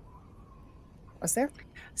 Was there?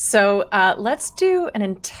 So let's do an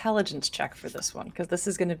intelligence check for this one, because this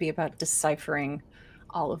is going to be about deciphering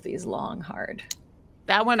all of these long, hard.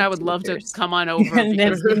 That one I would love to come on over.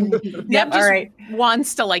 Yep. All right.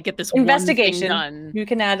 Wants to get this investigation one thing done. You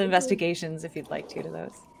can add investigations if you'd like to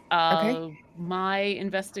those. Okay. My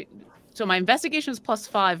investigation is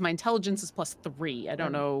 +5. My intelligence is +3. I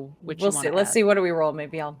don't know which. We'll see. Let's see. What do we roll?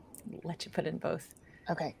 Maybe I'll let you put in both.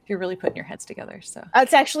 Okay. If you're really putting your heads together. So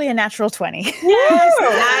it's actually a natural 20. Nice.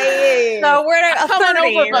 So we're at a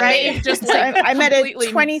 30, over, right? Just So I'm at a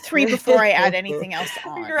 23 before I add anything else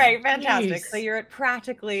on. Right, fantastic. Jeez. So you're at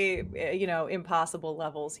practically, impossible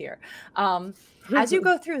levels here. As you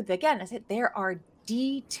go through, again, there are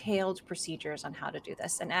detailed procedures on how to do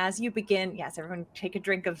this. And as you begin, yes, everyone take a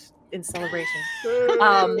drink in celebration.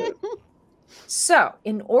 So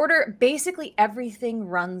basically everything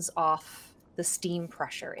runs off the steam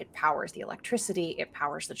pressure. It powers the electricity, it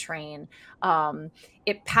powers the train,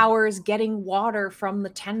 it powers getting water from the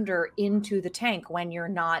tender into the tank when you're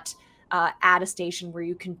not at a station where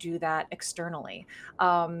you can do that externally.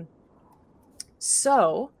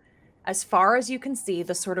 So as far as you can see,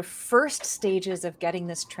 the sort of first stages of getting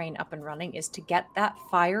this train up and running is to get that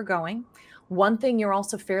fire going. One thing you're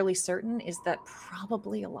also fairly certain is that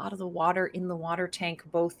probably a lot of the water in the water tank,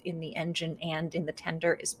 both in the engine and in the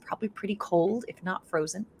tender, is probably pretty cold, if not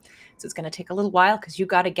frozen. So it's going to take a little while, because you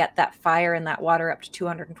got to get that fire and that water up to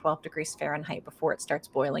 212 degrees Fahrenheit before it starts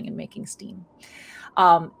boiling and making steam.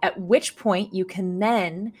 At which point you can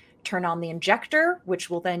then turn on the injector, which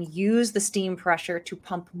will then use the steam pressure to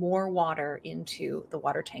pump more water into the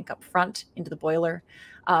water tank up front, into the boiler,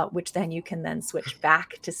 which then you can then switch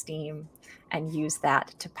back to steam and use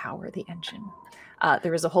that to power the engine.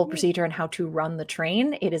 There is a whole procedure on how to run the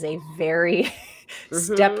train. It is a very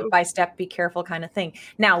step-by-step, be careful kind of thing.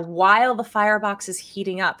 Now, while the firebox is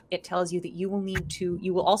heating up, it tells you that you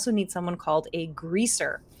will also need someone called a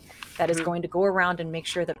greaser that is going to go around and make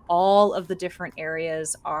sure that all of the different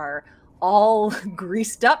areas are all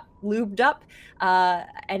greased up, lubed up.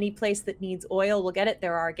 Any place that needs oil will get it.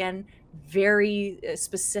 There are, again, very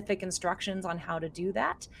specific instructions on how to do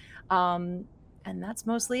that. And that's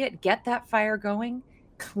mostly it. Get that fire going.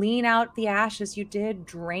 Clean out the ash as you did,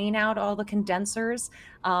 drain out all the condensers,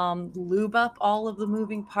 lube up all of the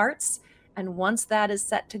moving parts. And once that is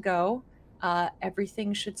set to go,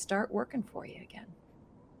 everything should start working for you again.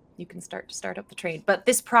 You can start up the train. But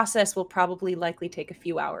this process will probably likely take a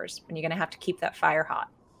few hours, and you're going to have to keep that fire hot.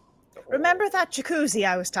 Remember that jacuzzi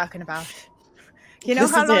I was talking about? You know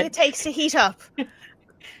how long it takes to heat up?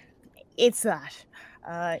 It's that.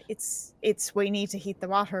 It's we need to heat the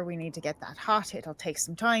water, we need to get that hot, it'll take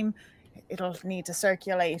some time, it'll need to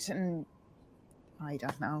circulate, and I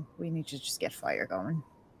don't know, we need to just get fire going.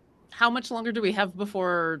 How much longer do we have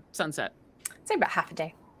before sunset? I'd say about half a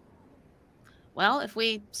day. Well, if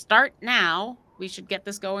we start now, we should get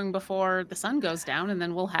this going before the sun goes down, and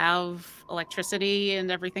then we'll have electricity and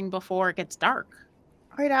everything before it gets dark.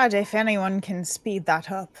 I'd add, if anyone can speed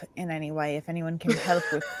that up in any way, if anyone can help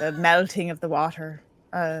with the melting of the water,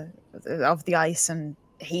 of the ice and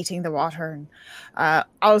heating the water. And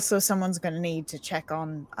also someone's going to need to check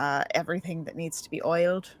on everything that needs to be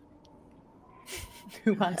oiled.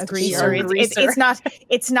 Who wants a to greaser? be a greaser?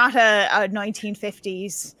 It's not a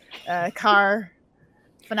 1950s car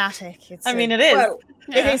fanatic. It's it is. Well,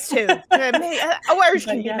 it is too. A word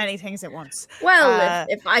can be many things at once. Well,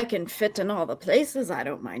 if I can fit in all the places, I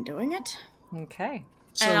don't mind doing it. Okay.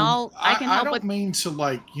 So And I can help don't with. mean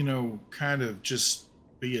to kind of just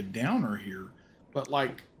be a downer here, but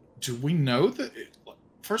do we know that?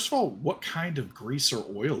 First of all, what kind of grease or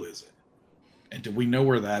oil is it? And do we know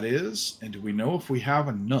where that is? And do we know if we have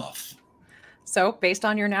enough? So based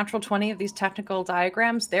on your natural 20 of these technical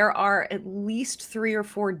diagrams, there are at least 3 or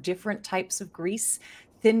 4 different types of grease.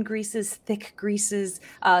 Thin greases, thick greases,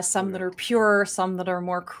 some that are pure, some that are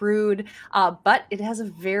more crude. But it has a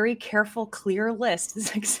very careful, clear list.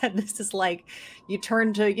 As I said, this is like you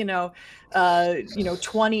turn to,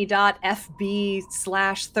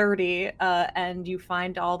 20.fb/30, and you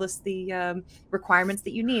find all the requirements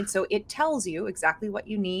that you need. So it tells you exactly what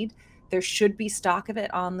you need. There should be stock of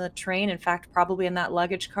it on the train. In fact, probably in that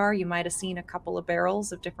luggage car, you might have seen a couple of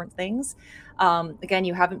barrels of different things. Again,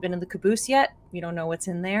 you haven't been in the caboose yet. You don't know what's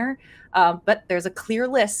in there. But there's a clear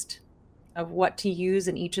list of what to use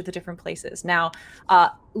in each of the different places. Now,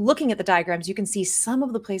 looking at the diagrams, you can see some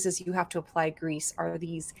of the places you have to apply grease are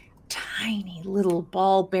these tiny little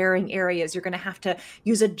ball-bearing areas. You're going to have to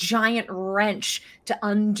use a giant wrench to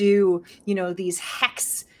undo, these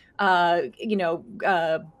hex,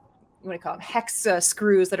 what do you call them? Hex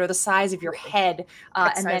screws that are the size of your head,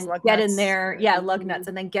 and then get in there. Yeah, lug nuts,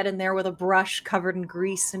 and then get in there with a brush covered in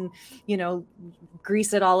grease and,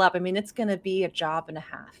 grease it all up. I mean, it's going to be a job and a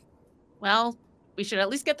half. Well, we should at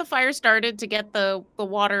least get the fire started to get the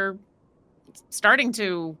water starting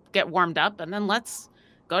to get warmed up, and then let's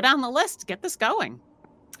go down the list, get this going.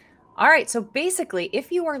 All right, so basically,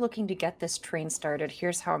 if you are looking to get this train started,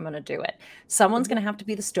 here's how I'm going to do it. Someone's going to have to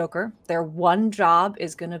be the stoker. Their one job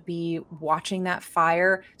is going to be watching that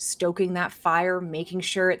fire, stoking that fire, making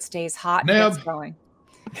sure it stays hot and gets going.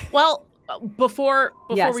 Well, before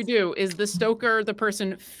Yes. we do, is the stoker the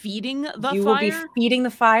person feeding the fire? You will be feeding the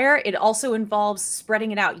fire. It also involves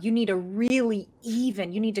spreading it out. You need a really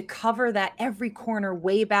even, you need to cover that every corner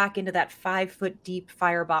way back into that 5-foot deep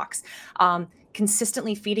firebox.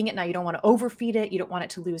 Consistently feeding it. Now, you don't want to overfeed it. You don't want it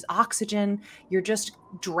to lose oxygen. You're just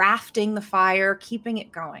drafting the fire, keeping it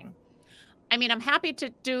going. I mean, I'm happy to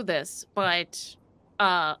do this, but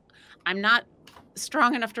I'm not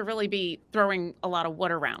strong enough to really be throwing a lot of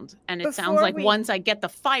wood around. And it sounds like once I get the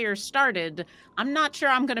fire started, I'm not sure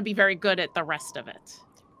I'm going to be very good at the rest of it.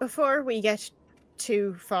 Before we get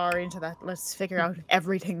too far into that, let's figure out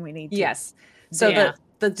everything we need to. Yes. So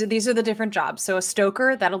these are the different jobs. So a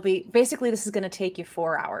stoker, that'll be, basically this is going to take you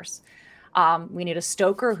 4 hours. We need a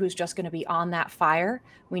stoker who's just going to be on that fire.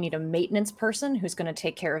 We need a maintenance person who's going to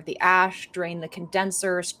take care of the ash, drain the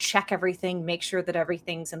condensers, check everything, make sure that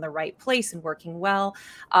everything's in the right place and working well.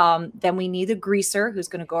 Then we need a greaser who's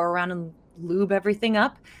going to go around and lube everything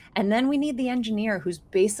up. And then we need the engineer who's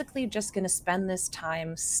basically just going to spend this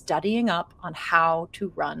time studying up on how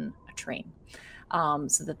to run a train,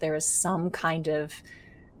 so that there is some kind of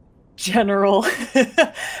general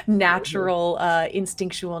natural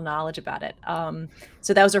instinctual knowledge about it.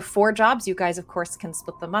 So those are 4 jobs. You guys, of course, can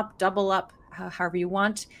split them up, double up, however you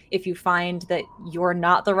want. If you find that you're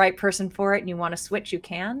not the right person for it and you want to switch, you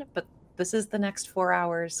can. But this is the next 4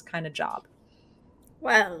 hours kind of job.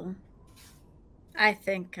 Well, I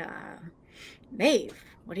think, Maeve,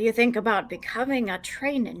 what do you think about becoming a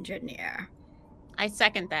train engineer? I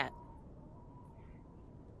second that.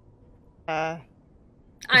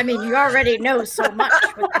 I mean, you already know so much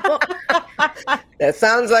with the book. That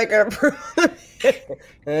sounds like a.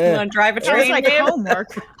 You want to drive a Sounds train? like Maeve? homework.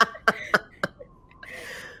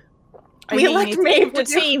 We elect Maeve to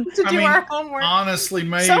team. do our homework. Honestly,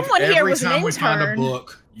 Maeve, Someone here every was an time we find a intern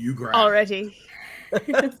book, you grab it. already.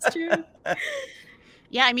 That's true.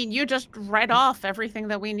 Yeah, I mean, you just read off everything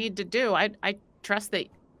that we need to do. I trust that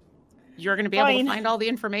you're going to be able Fine. to find all the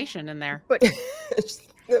information in there. But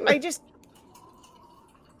I just,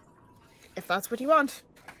 if that's what you want.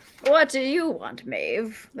 What do you want,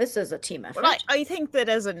 Maeve? This is a team effort. Well, I think that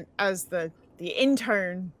as the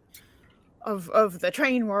intern of the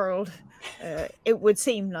train world, it would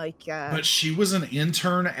seem like. But she was an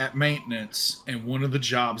intern at maintenance, and one of the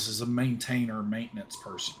jobs is a maintainer, maintenance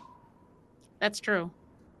person. That's true.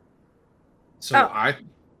 So Oh.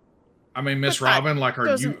 I mean, Miss But that Robin, like, are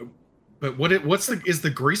doesn't- you? But is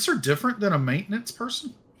the greaser different than a maintenance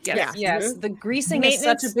person? Yes, Yeah. yes. The greasing is such a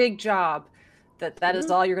Maintenance- big job that is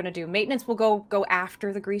all you're going to do. Maintenance will go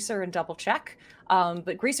after the greaser and double check.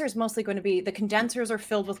 But greaser is mostly going to be the condensers are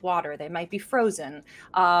filled with water. They might be frozen.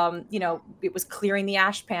 It was clearing the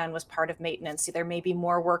ash pan was part of maintenance. There may be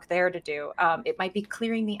more work there to do. It might be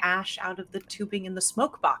clearing the ash out of the tubing in the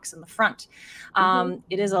smoke box in the front.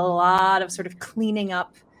 It is a lot of sort of cleaning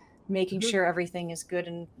up, making sure everything is good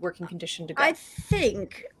and working condition to go.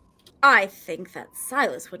 I think that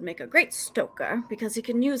Silas would make a great stoker because he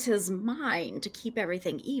can use his mind to keep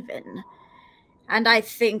everything even. And I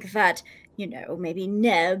think that, maybe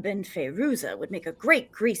Neb and Feyruza would make a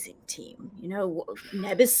great greasing team.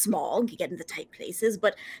 Neb is small and can get into tight places,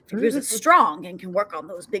 but Feyruza's strong and can work on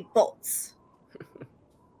those big bolts.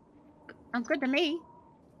 Sounds good to me.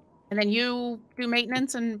 And then you do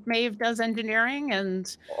maintenance and Maeve does engineering.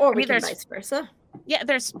 And Or I we mean, can there's- vice versa. yeah,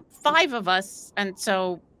 there's 5 of us. And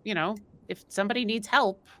so, if somebody needs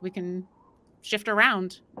help, we can shift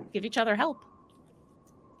around, give each other help.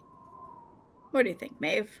 What do you think,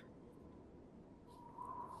 Maeve?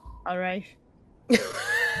 All right.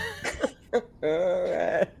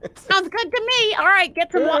 Sounds good to me. All right,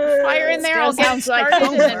 get some fire in there. Still I'll get sounds like started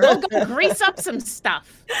and then we'll homework. go grease up some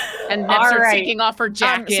stuff. And Neb All starts right. taking off her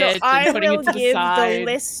jacket So I and putting will it to the give side. the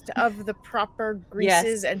list of the proper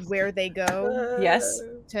greases and where they go Yes.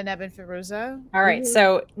 to Neb and Feruza. All right.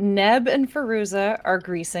 So Neb and Feruza are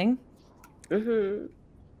greasing. Mhm.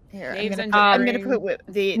 Here, Maeve's I'm gonna engineering. put with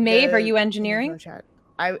the Maeve, the are you info engineering? chat.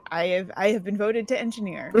 I have been voted to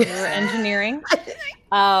engineer. You're engineering.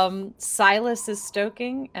 Silas is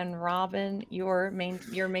stoking, and Robin, your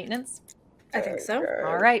maintenance. I think so.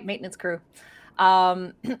 All right, maintenance crew.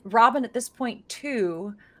 Robin, at this point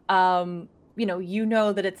too, you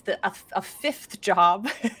know that it's a 5th job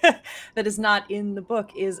that is not in the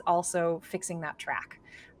book is also fixing that track.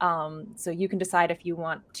 So you can decide if you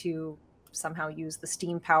want to somehow use the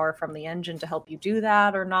steam power from the engine to help you do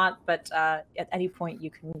that or not. But at any point, you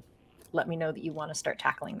can let me know that you want to start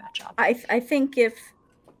tackling that job. I think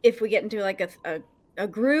if we get into like a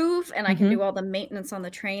groove and I can do all the maintenance on the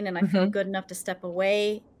train and I feel good enough to step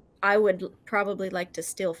away, I would probably like to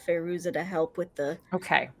steal Feyruza to help with the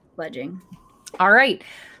Okay. pledging. All right.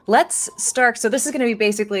 Let's start. So this is going to be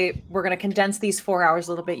basically, we're going to condense these 4 hours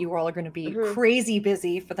a little bit. You all are going to be crazy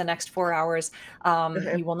busy for the next 4 hours.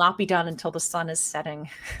 You will not be done until the sun is setting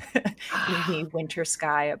in the winter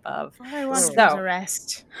sky above. All I wanted So- was a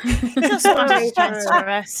rest. Just wanted a chance to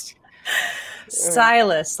rest.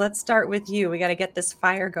 Silas, let's start with you. We got to get this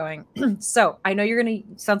fire going. So I know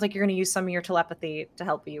sounds like you're going to use some of your telepathy to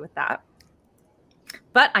help you with that.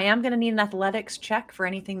 But I am going to need an athletics check for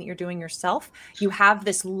anything that you're doing yourself. You have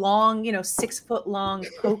this long, 6-foot long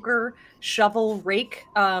poker shovel rake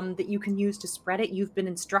that you can use to spread it. You've been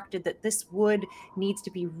instructed that this wood needs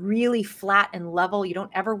to be really flat and level. You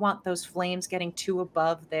don't ever want those flames getting too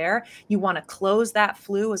above there. You want to close that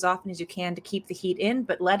flue as often as you can to keep the heat in,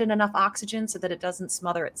 but let in enough oxygen so that it doesn't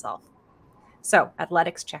smother itself. So,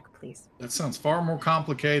 athletics check, please. That sounds far more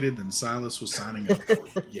complicated than Silas was signing up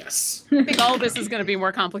for. Yes. I think all this is going to be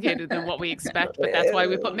more complicated than what we expect, but that's why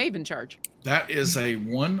we put Maeve in charge. That is a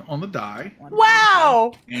 1 on the die,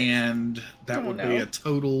 Wow! and that would be know. a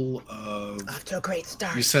total of, Off to a great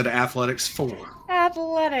start. you said athletics 4.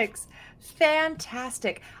 Athletics.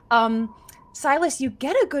 Fantastic. Silas, you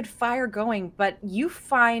get a good fire going, but you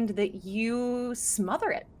find that you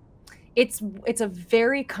smother it. It's a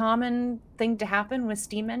very common thing to happen with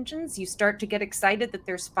steam engines. You start to get excited that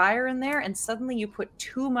there's fire in there, and suddenly you put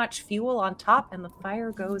too much fuel on top and the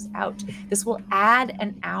fire goes out. This will add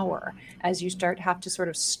an hour as you have to sort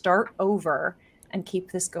of start over and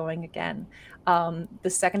keep this going again. The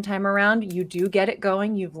second time around, you do get it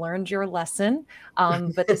going. You've learned your lesson.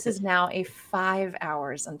 But this is now a 5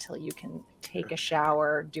 hours until you can take a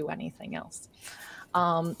shower, do anything else.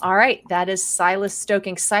 All right, that is Silas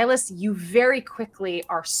stoking. Silas, you very quickly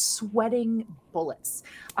are sweating bullets.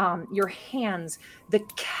 Your hands, the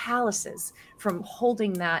calluses from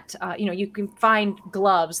holding that, you can find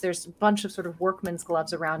gloves. There's a bunch of sort of workman's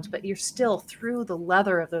gloves around, but you're still through the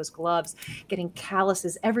leather of those gloves, getting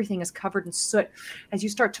calluses. Everything is covered in soot. As you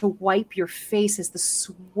start to wipe your face, as the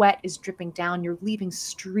sweat is dripping down, you're leaving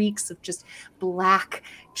streaks of just black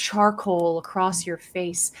charcoal across your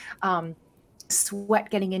face. Sweat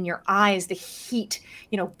getting in your eyes, the heat,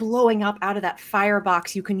 blowing up out of that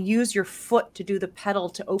firebox. You can use your foot to do the pedal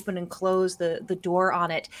to open and close the door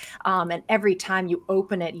on it. And every time you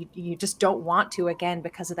open it, you just don't want to again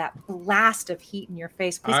because of that blast of heat in your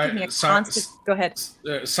face. Please give me a constant. Go ahead.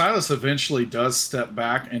 Silas eventually does step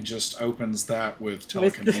back and just opens that with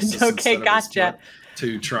telekinesis. Okay, gotcha.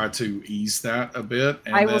 To try to ease that a bit.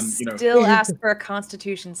 And I will still ask for a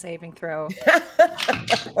Constitution saving throw.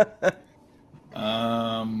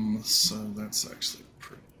 So that's actually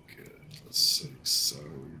pretty good. Let's see. So,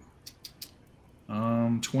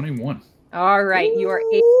 21. All right, you are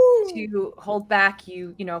able to hold back.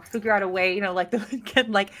 You figure out a way. Like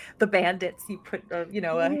the bandits. You put a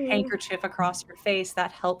handkerchief across your face.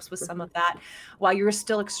 That helps with some of that. While you're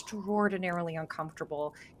still extraordinarily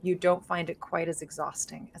uncomfortable, you don't find it quite as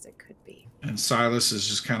exhausting as it could be. And Silas is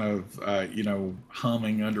just kind of,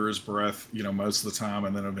 humming under his breath, most of the time,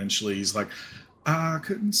 and then eventually he's like, I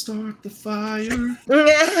couldn't start the fire,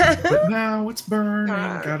 but now it's burning.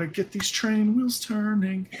 Gotta get these train wheels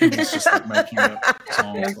turning. And it's just like making up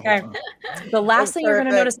songs. Okay. The last thing you're going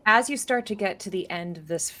to notice as you start to get to the end of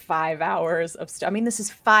this 5 hours of stuff. I mean, this is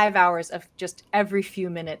 5 hours of just every few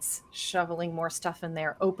minutes shoveling more stuff in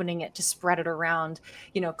there, opening it to spread it around,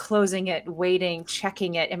 closing it, waiting,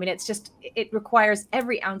 checking it. I mean, it requires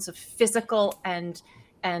every ounce of physical and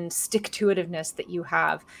stick-to-itiveness that you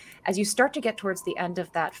have. As you start to get towards the end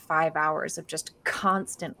of that 5 hours of just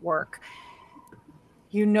constant work,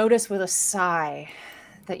 you notice with a sigh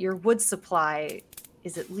that your wood supply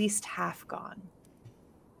is at least half gone.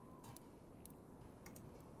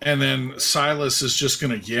 And then Silas is just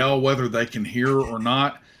going to yell whether they can hear or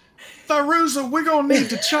not. Tharuza, we're going to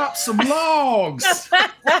need to chop some logs.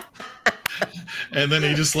 And then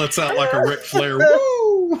he just lets out like a Ric Flair.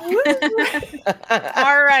 Woo!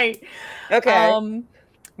 All right. Okay.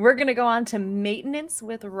 We're going to go on to maintenance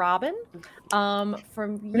with Robin. From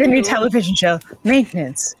you. The new television show,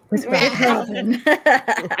 Maintenance with Robin.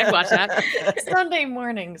 I'd watch that. Sunday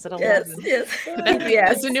mornings at 11. Yes.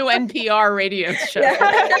 That's a new NPR radio show.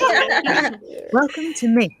 Welcome to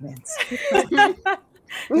Maintenance.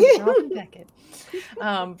 Robin Beckett.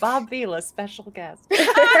 Bob Vila, special guest.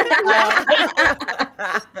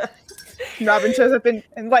 Robin shows up and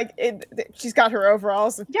she's got her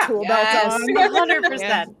overalls and tool belt on.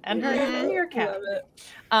 100%. And her ear cap.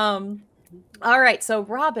 All right, so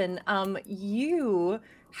Robin, you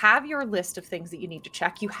have your list of things that you need to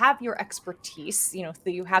check. You have your expertise,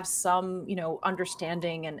 you have some,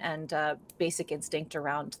 understanding and basic instinct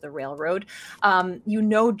around the railroad.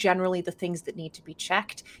 Generally the things that need to be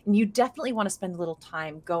checked. And you definitely want to spend a little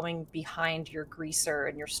time going behind your greaser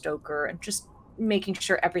and your stoker and just making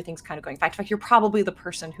sure everything's kind of going. In fact, you're probably the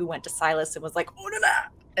person who went to Silas and was like, oh, no, no.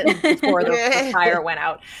 And before the fire went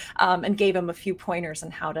out, and gave him a few pointers on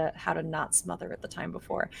how to not smother at the time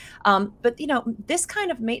before. But this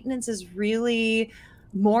kind of maintenance is really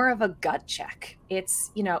more of a gut check.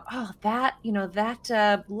 It's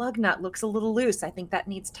that lug nut looks a little loose. I think that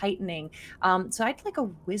needs tightening. So I'd like a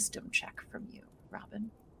wisdom check from you, Robin.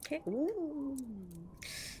 Okay. Ooh.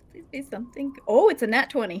 Please be something. Oh, it's a nat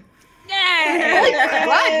 20. Yeah.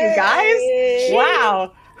 What, you guys?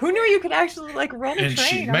 Wow. Who knew you could actually run a train? And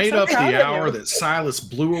she made up the hour that Silas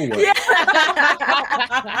blew away.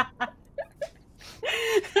 Yeah.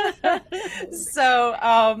 So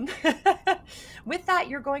with that,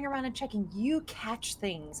 you're going around and checking. You catch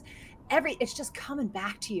things. It's just coming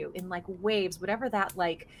back to you in waves, whatever that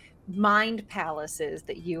mind palaces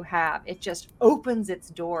that you have, it just opens its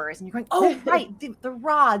doors and you're going, oh, right, the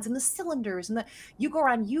rods and the cylinders and you go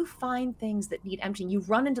around, you find things that need emptying. You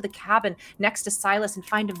run into the cabin next to Silas and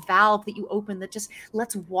find a valve that you open that just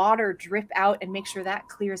lets water drip out and make sure that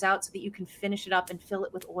clears out so that you can finish it up and fill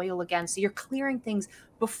it with oil again. So you're clearing things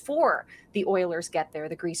before the oilers get there,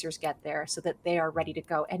 the greasers get there, so that they are ready to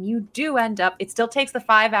go. And you do end up, it still takes the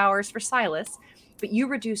 5 hours for Silas, but you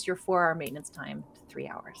reduce your 4-hour maintenance time to 3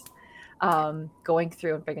 hours. Going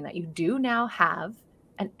through and figuring that you do now have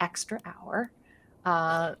an extra hour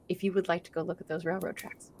if you would like to go look at those railroad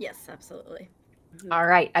tracks. Yes, absolutely. All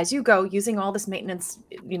right. As you go, using all this maintenance,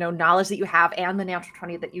 knowledge that you have and the natural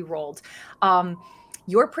 20 that you rolled,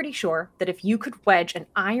 you're pretty sure that if you could wedge an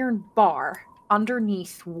iron bar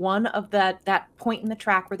underneath one of that point in the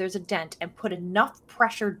track where there's a dent and put enough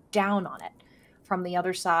pressure down on it from the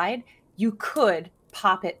other side, you could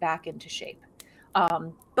pop it back into shape.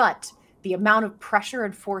 But the amount of pressure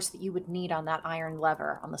and force that you would need on that iron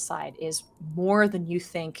lever on the side is more than you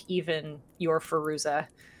think even your Feruza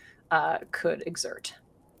could exert.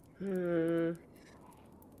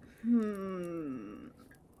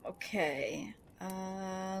 Okay.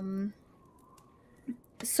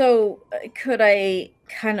 So could I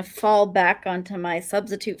kind of fall back onto my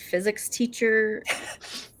substitute physics teacher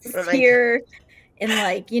here?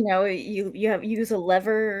 And you use a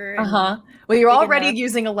lever. Well, you're already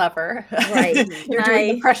using a lever. Right. You're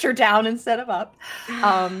doing the pressure down instead of up.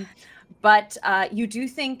 But you do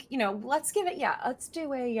think, let's give it, let's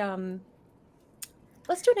do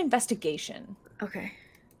an investigation. Okay.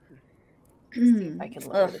 See if I can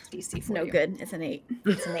lower this DC for no you. good. It's an 8.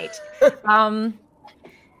 It's an 8.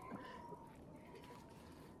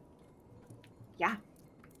 Yeah.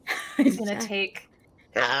 It's going to take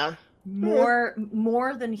more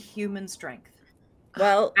than human strength.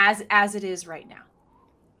 Well, as it is right now.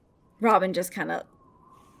 Robin just kind of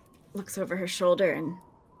looks over her shoulder and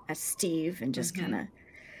at Steve and just kind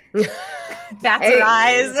of bats her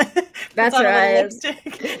eyes. Bats her eyes.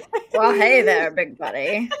 Well, hey there, big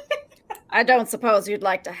buddy. I don't suppose you'd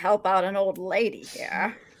like to help out an old lady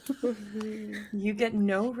here. You get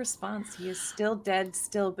no response. He is still dead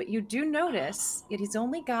still, but you do notice that he's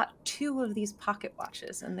only got 2 of these pocket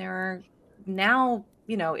watches, and there are now,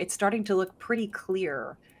 it's starting to look pretty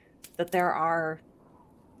clear that there are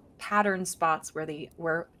pattern spots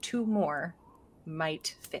where 2 more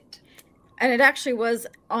might fit. And it actually was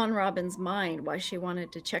on Robin's mind why she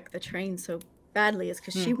wanted to check the train so badly is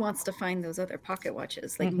because she wants to find those other pocket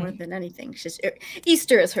watches more than anything.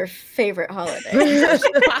 Easter is her favorite holiday.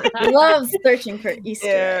 She loves searching for Easter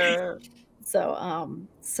eggs.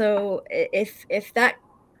 So if that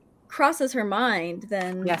crosses her mind,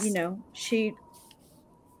 then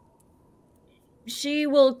she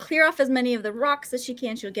will clear off as many of the rocks as she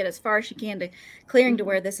can. She'll get as far as she can to clearing to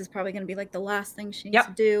where this is probably going to be like the last thing she needs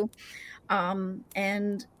to do.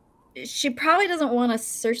 And she probably doesn't want to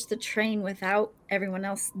search the train without everyone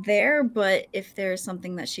else there, but if there's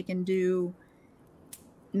something that she can do,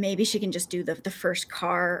 maybe she can just do the first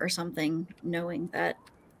car or something, knowing that,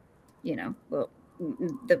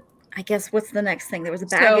 I guess what's the next thing? There was a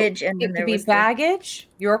baggage, and then there was baggage,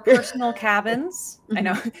 your personal cabins. I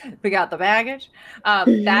know we got the baggage,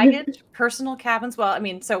 baggage, personal cabins. Well,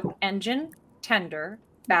 so engine, tender,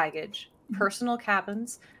 baggage, personal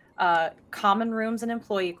cabins, common rooms and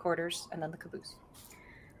employee quarters, and then the caboose.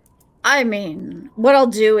 What I'll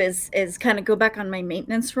do is kind of go back on my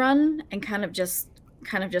maintenance run and kind of just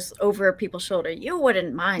over people's shoulder. You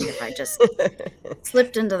wouldn't mind if I just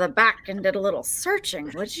slipped into the back and did a little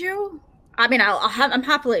searching, would you? I'm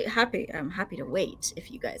happy to wait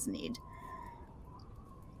if you guys need.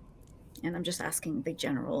 And I'm just asking the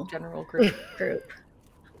general group.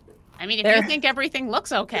 If you think everything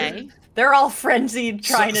looks okay. They're all frenzied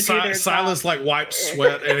trying to do their Silas job. Wipes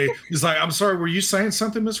sweat and he's like, I'm sorry, were you saying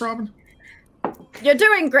something, Miss Robin? You're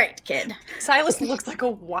doing great, kid. Silas looks like a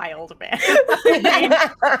wild man.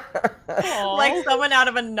 Like someone out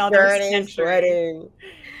of another century.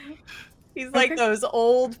 He's like those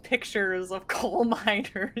old pictures of coal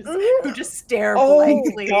miners who just stare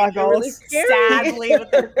blankly, really sadly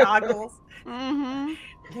with their goggles. Can't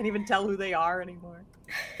even tell who they are anymore.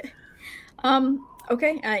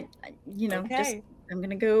 Okay. I'm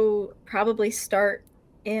gonna go probably start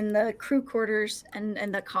in the crew quarters, and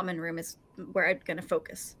the common room is where I'm gonna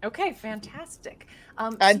focus. Okay, fantastic.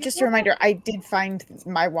 Just a reminder, I did find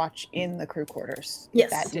my watch in the crew quarters.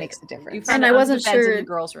 Yes, that makes a difference. And I wasn't sure in the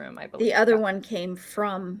girls' room. I believe the other one came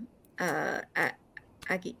from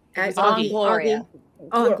Aggie. Gloria.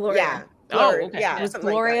 Oh, Gloria. Yeah. Oh, okay. Yeah, it was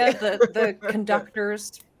Gloria, like the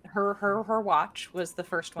conductor's her watch was the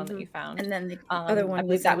first one that you found. And then the other one I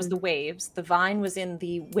believe was that was in- the Waves. The Vine was in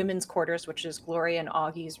the women's quarters, which is Gloria and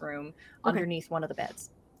Augie's room, underneath one of the beds.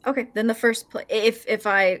 Okay, then the first place, if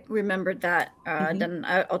I remembered that, Mhm. then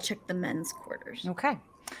I'll check the men's quarters. Okay.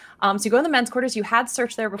 So you go in the men's quarters. You had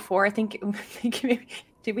searched there before. I think maybe,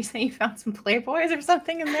 did we say you found some Playboys or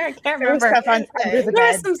something in there? I can't There was remember. stuff under the There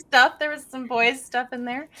was bed. some stuff. There was some boys stuff in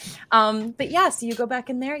there. But yeah, so you go back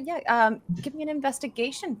in there. Yeah. Give me an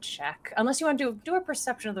investigation check. Unless you want to do a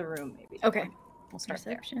perception of the room, maybe. Okay. We'll start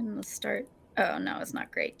Perception, let's start. Oh, no, it's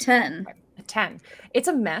not great. 10. there. A 10. It's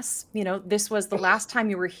a mess. You know, this was the last time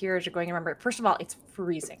you were here, as you're going to remember. First of all, it's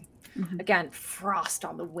freezing. Mhm. Again, frost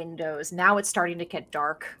on the windows. Now it's starting to get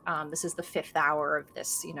dark. This is the 5th hour of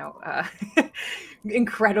this,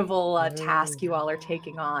 incredible task you all are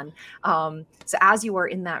taking on. So as you are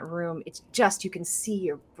in that room, it's just, you can see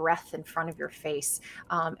your breath in front of your face.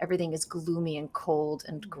 Everything is gloomy and cold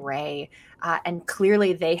and gray. And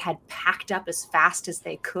clearly they had packed up as fast as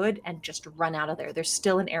they could and just run out of there. There's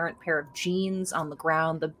still an errant pair of jeans on the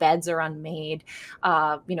ground. The beds are unmade.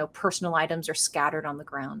 Personal items are scattered on the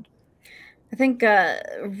ground. I think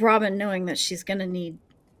Robin, knowing that she's going to need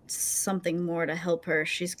something more to help her,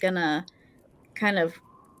 she's going to kind of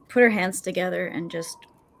put her hands together and just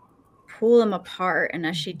pull them apart. And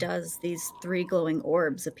as she does, these 3 glowing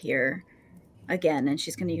orbs appear again. And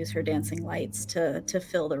she's going to use her dancing lights to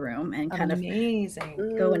fill the room and kind Amazing.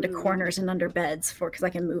 of go into corners and under beds because I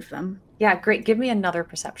can move them. Yeah, great. Give me another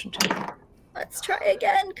perception check. Let's try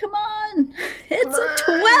again. Come on. It's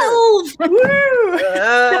Come a 12.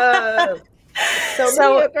 Woo! So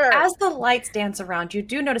So mediocre. as the lights dance around, you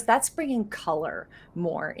do notice that's bringing color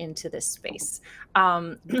more into this space.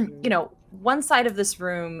 One side of this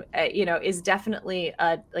room, is definitely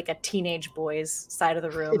like a teenage boy's side of the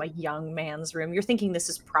room, a young man's room. You're thinking this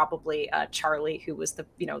is probably Charlie, who was the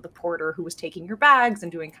porter who was taking your bags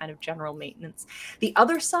and doing kind of general maintenance. The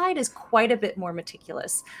other side is quite a bit more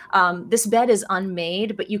meticulous. This bed is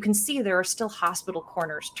unmade, but you can see there are still hospital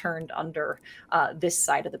corners turned under this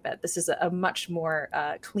side of the bed. This is a much more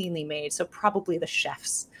cleanly made, so probably the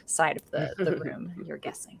chef's side of the room, you're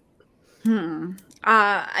guessing.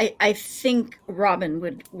 I think Robin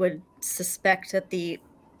would suspect that the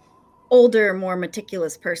older, more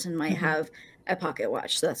meticulous person might have a pocket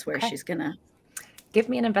watch. So that's where Okay. she's gonna. Give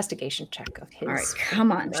me an investigation check of his. All right,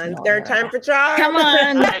 come on, And third time for Charles. come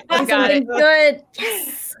on, I do got something good.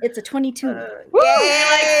 Yes, it's a 22. Woo,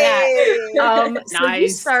 I like Yay! So you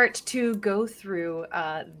Nice. start to go through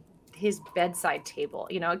his bedside table.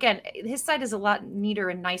 Again, his side is a lot neater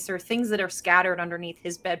and nicer. Things that are scattered underneath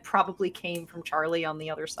his bed probably came from Charlie on the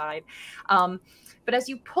other side. But as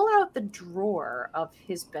you pull out the drawer of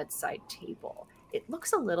his bedside table, it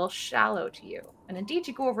looks a little shallow to you. And indeed,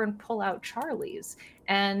 you go over and pull out Charlie's,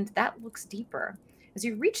 and that looks deeper. As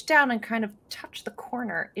you reach down and kind of touch the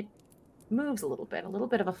corner, it moves a little bit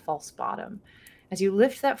of a false bottom. As you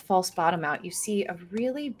lift that false bottom out, you see a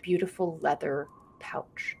really beautiful leather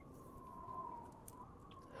pouch.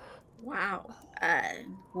 Wow.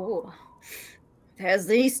 Whoa. There's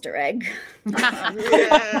the Easter egg,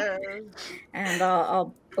 Yeah. and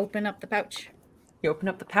I'll open up the pouch. You open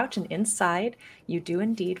up the pouch, and inside you do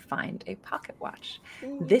indeed find a pocket watch.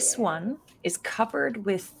 This one is covered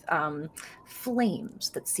with flames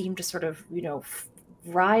that seem to sort of,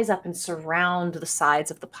 rise up and surround the sides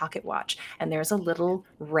of the pocket watch. And there's a little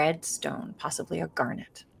red stone, possibly a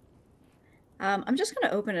garnet. I'm just going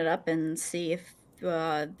to open it up and see if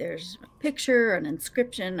there's a picture, an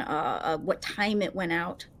inscription, what time it went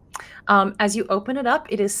out. As you open it up,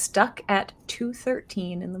 it is stuck at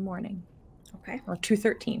 2:13 in the morning, Okay. or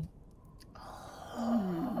 2:13.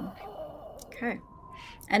 Okay.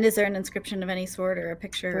 And is there an inscription of any sort or a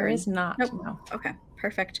picture? There is not. Nope. No. Okay,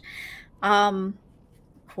 perfect.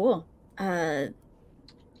 Cool.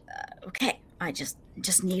 Okay, I just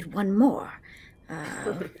need one more.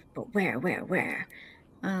 But where?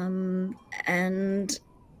 And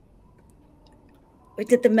we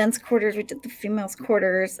did the men's quarters, we did the females'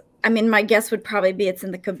 quarters. I mean, my guess would probably be it's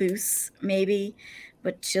in the caboose, maybe,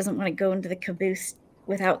 but she doesn't want to go into the caboose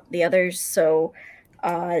without the others, so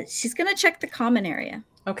she's gonna check the common area.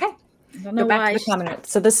 Okay. I don't know Go back why. to the common area.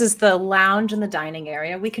 So this is the lounge and the dining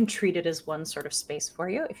area. We can treat it as one sort of space for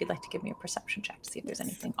you. If you'd like to give me a perception check to see if there's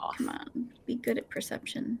anything off. Come on, be good at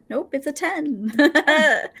perception. Nope, it's a 10.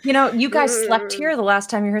 You guys slept here the last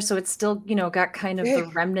time you were here, so it's still, got kind of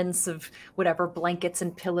the remnants of whatever blankets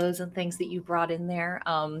and pillows and things that you brought in there.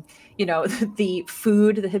 The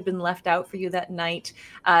food that had been left out for you that night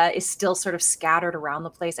is still sort of scattered around the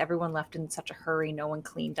place. Everyone left in such a hurry, no one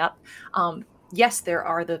cleaned up. Yes, there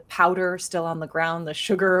are the powder still on the ground, the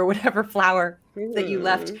sugar or whatever flour that you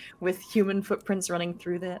left with human footprints running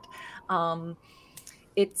through that.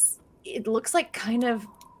 It looks like kind of,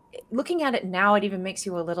 looking at it now, it even makes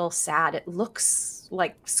you a little sad. It looks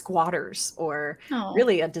like squatters or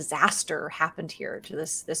really a disaster happened here to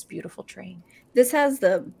this beautiful train. This has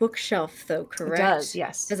the bookshelf, though, correct? It does,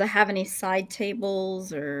 yes. Does it have any side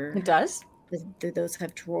tables or? It does. Do those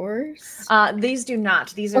have drawers? These do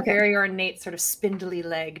not. These are very ornate, sort of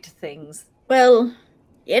spindly-legged things. Well,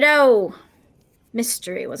 you know,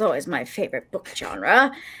 mystery was always my favorite book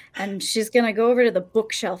genre. And she's going to go over to the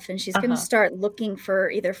bookshelf and she's going to start looking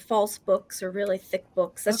for either false books or really thick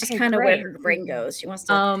books. That's just kind of where her brain goes. She wants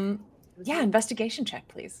to... yeah, investigation check,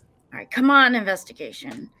 please. All right, come on,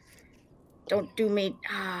 investigation. Don't do me...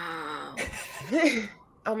 Oh.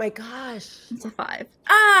 Oh my gosh. It's a 5.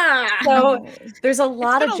 So there's a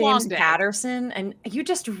lot of James Patterson, and you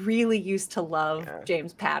just really used to love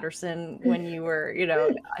James Patterson when you were,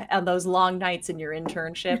 on those long nights in your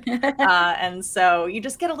internship. And so you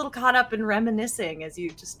just get a little caught up in reminiscing as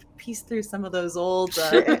you just piece through some of those old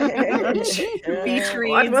beach reads.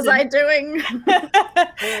 What was I doing?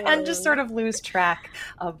 And just sort of lose track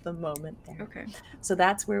of the moment there. Okay. So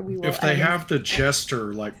that's where we will. If they have the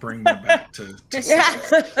jester, bring them back to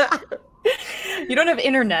You don't have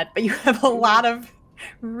internet, but you have a lot of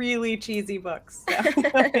really cheesy books. So.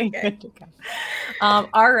 Good to go.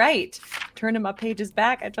 All right. Turning my pages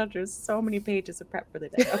back. I told you there's so many pages of prep for the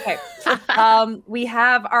day. Okay. We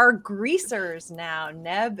have our greasers now,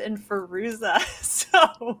 Neb and Feruza.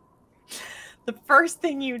 So the first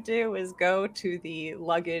thing you do is go to the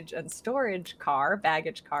luggage and storage car,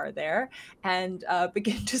 baggage car there, and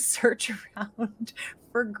begin to search around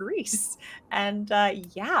for grease. And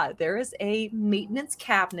there is a maintenance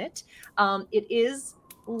cabinet. It is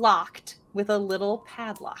locked with a little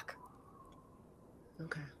padlock.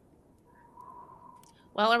 Okay.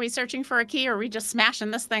 Well, are we searching for a key or are we just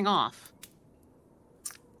smashing this thing off?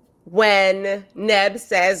 When Neb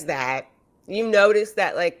says that, you notice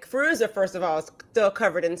that, Feruza, first of all, is still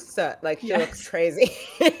covered in soot. She looks crazy.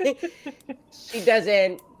 She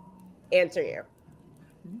doesn't answer you.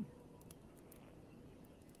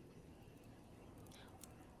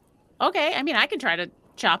 Okay, I mean, I can try to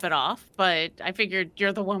chop it off, but I figured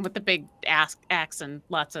you're the one with the big axe and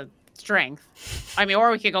lots of strength. I mean,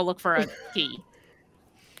 or we could go look for a key.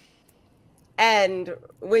 And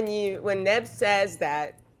when Neb says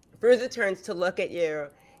that, Feruza turns to look at you,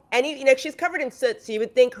 and she's covered in soot, so you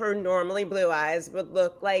would think her normally blue eyes would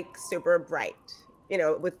look super bright,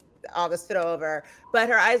 with all the soot over. But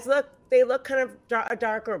her eyes look kind of a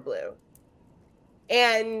darker blue.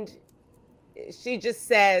 And she just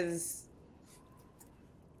says,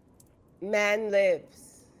 man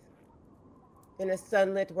lives in a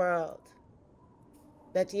sunlit world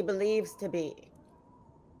that he believes to be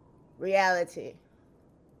reality.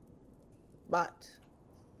 But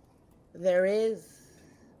there is,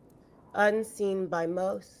 unseen by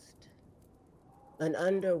most, an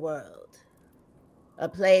underworld, a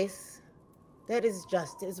place that is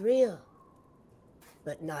just as real,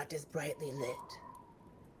 but not as brightly lit.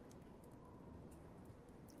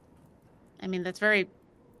 I mean, that's very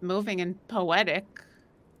moving and poetic.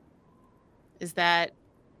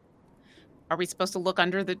 Are we supposed to look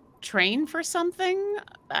under the train for something?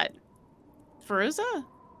 Feruza?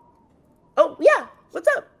 Oh, yeah. What's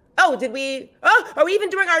up? Oh, are we even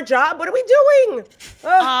doing our job? What are we doing?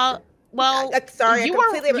 Well, sorry, you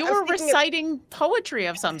were reciting poetry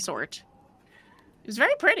of some sort. It was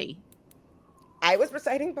very pretty. I was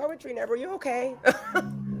reciting poetry. Neb, were you okay?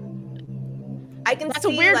 That's a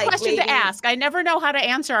weird question to ask. I never know how to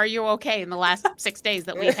answer, are you okay, in the last 6 days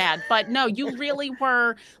that we've had. But no, you really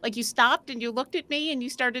were, you stopped and you looked at me and you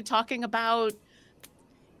started talking about,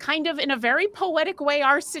 kind of in a very poetic way,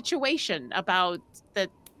 our situation, about that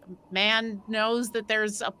man knows that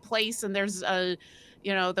there's a place and there's a,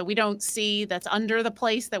 that we don't see, that's under the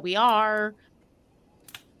place that we are.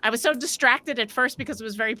 I was so distracted at first because it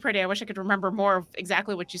was very pretty. I wish I could remember more of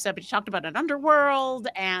exactly what you said, but you talked about an underworld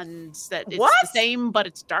and that it's the same, but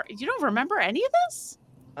it's dark. You don't remember any of this?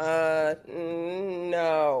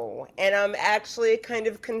 No. And I'm actually kind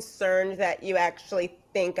of concerned that you actually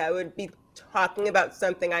think I would be talking about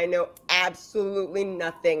something I know absolutely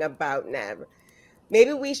nothing about, Neb.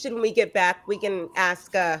 Maybe we should, when we get back, we can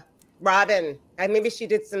ask Robin. Maybe she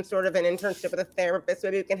did some sort of an internship with a therapist.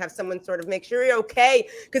 Maybe we can have someone sort of make sure you're okay,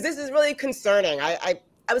 because this is really concerning. I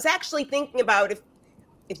was actually thinking about if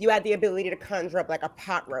you had the ability to conjure up a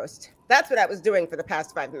pot roast. That's what I was doing for the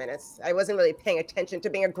past 5 minutes. I wasn't really paying attention to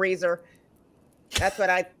being a greaser. That's what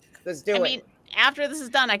I was doing. I mean, after this is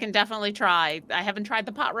done, I can definitely try. I haven't tried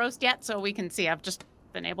the pot roast yet, so we can see. I've just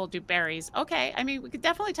been able to do berries. Okay, I mean, we could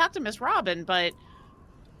definitely talk to Miss Robin,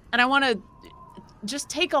 and I want to just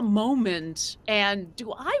take a moment and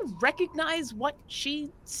do I recognize what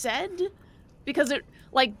she said? Because it,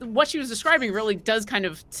 like, what she was describing really does kind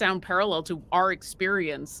of sound parallel to our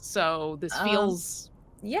experience. So this feels...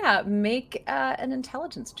 Yeah, make an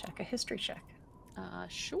intelligence check, a history check.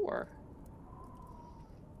 Sure.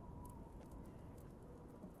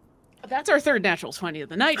 That's our third natural 20 of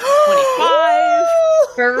the night. 25.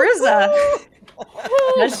 Veruza.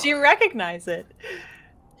 Does she recognize it?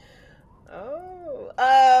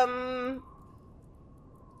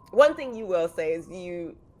 One thing you will say is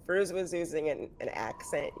Veruza was using an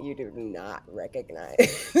accent you do not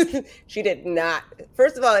recognize. She did not.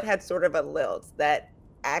 First of all, it had sort of a lilt. That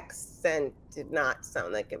accent did not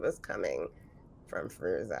sound like it was coming from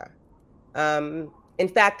Veruza. In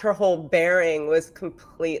fact, her whole bearing was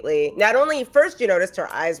completely, not only first you noticed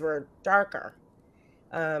her eyes were darker,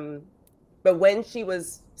 but when she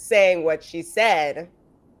was saying what she said,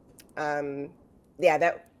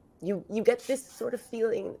 that you get this sort of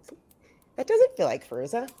feeling that doesn't feel like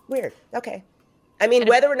Veruza. Weird. Okay. I mean,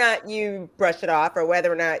 whether or not you brush it off or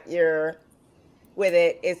whether or not you're with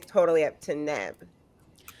it is totally up to Neb.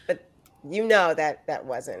 But you know that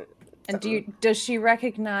wasn't. And does she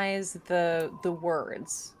recognize the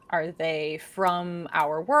words? Are they from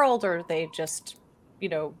our world, or are they just,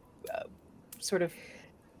 sort of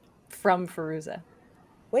from Veruza?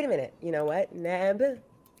 Wait a minute. You know what, Neb?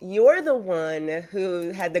 You're the one who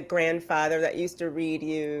had the grandfather that used to read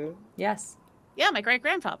you. Yes. Yeah, my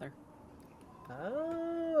great-grandfather.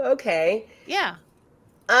 Oh, okay. Yeah.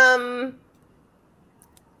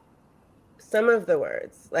 Some of the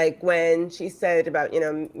words, like when she said about,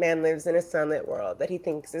 man lives in a sunlit world that he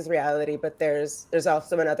thinks is reality, but there's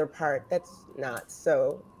also another part that's not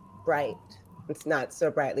so bright. It's not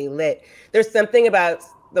so brightly lit. There's something about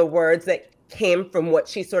the words that came from what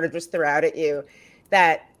she sort of just threw out at you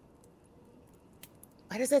that,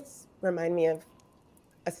 why does that remind me of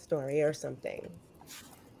a story or something?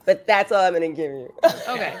 But that's all I'm going to give you.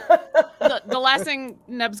 Okay. The last thing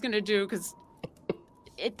Neb's going to do, because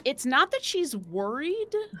it's not that she's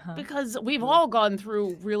worried, because we've all gone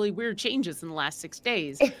through really weird changes in the last 6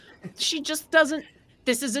 days. She just doesn't.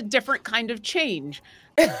 This is a different kind of change,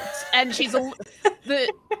 and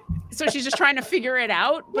so she's just trying to figure it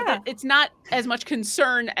out. But it's not as much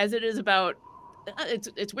concern as it is about.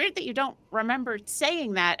 It's weird that you don't remember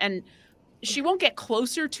saying that, and she won't get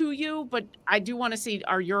closer to you. But I do want to see: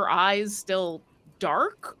 are your eyes still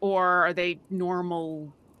dark, or are they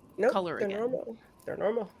normal color again? Normal. They're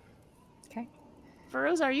normal. Okay.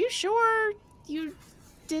 Veruza, are you sure you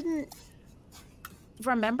didn't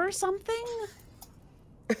remember something?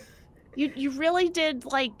 You really did,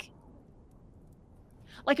 like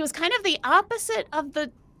it was kind of the opposite of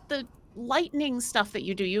the lightning stuff that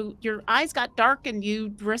you do. Your eyes got dark and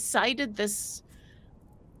you recited this.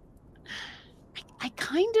 I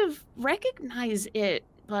kind of recognize it,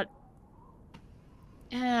 but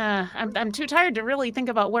I'm too tired to really think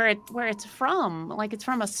about where it's from. Like, it's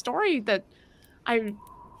from a story that I've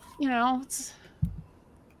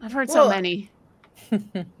heard so many.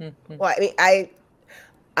 Well, I mean,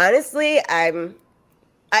 honestly,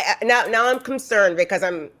 now I'm concerned because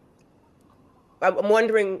I'm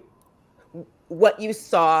wondering what you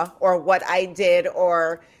saw or what I did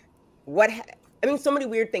or so many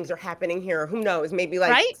weird things are happening here. Who knows? Maybe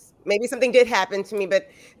maybe something did happen to me, but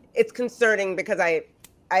it's concerning because I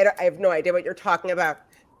have no idea what you're talking about.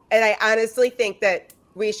 And I honestly think that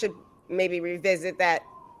we should maybe revisit that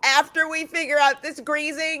after we figure out this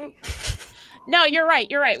greasing. No, you're right.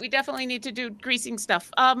 We definitely need to do greasing stuff.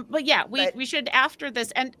 But yeah, we should after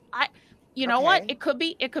this. And you know what? It could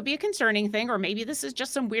be a concerning thing, or maybe this is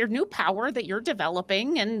just some weird new power that you're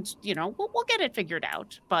developing, and we'll get it figured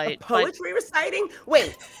out. But poetry reciting?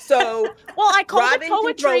 Wait, so I call Robin it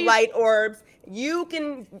poetry. Can throw light orbs. You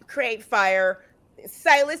can create fire.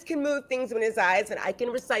 Silas can move things with his eyes, and I can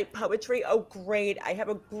recite poetry. Oh, great! I have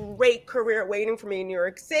a great career waiting for me in New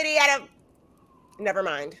York City. Never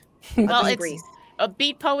mind. Well, it's a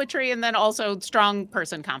beat poetry and then also strong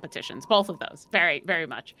person competitions. Both of those, very, very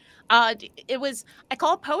much. I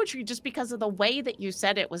call it poetry just because of the way that you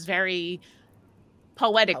said it was very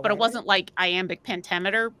poetic, but it wasn't like iambic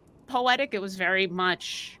pentameter poetic. It was very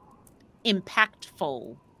much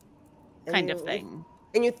impactful kind of thing.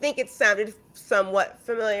 And you think it sounded somewhat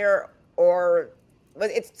familiar, or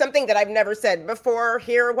it's something that I've never said before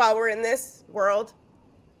here while we're in this world?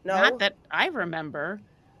 No? Not that I remember.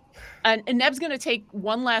 And Neb's going to take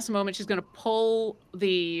one last moment. She's going to pull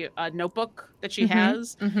the notebook that she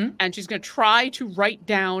has, and she's going to try to write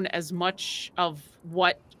down as much of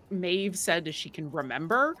what Maeve said as she can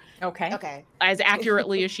remember. Okay. As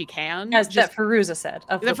accurately as she can. As that Feruza said.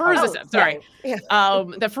 The Feruza said, sorry. Yeah.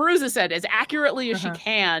 The Feruza said as accurately as she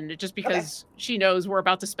can, just because she knows we're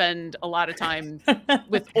about to spend a lot of time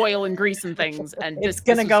with oil and grease and things, and it's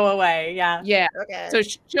gonna go away. Yeah. Okay. So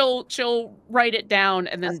she'll write it down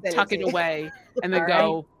and then tuck it away, and then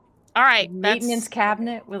go. All right, maintenance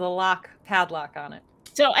cabinet with a padlock on it.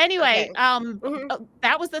 So anyway,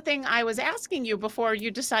 that was the thing I was asking you before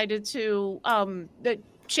you decided to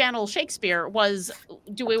channel Shakespeare was,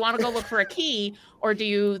 do we want to go look for a key, or do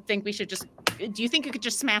you think we should do you think you could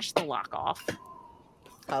just smash the lock off?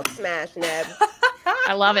 I'll smash, Neb.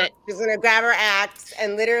 I love it. She's going to grab her axe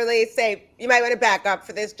and literally say, you might want to back up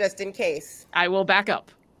for this just in case. I will back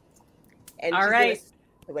up. And all right.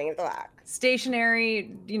 Swing at the lock.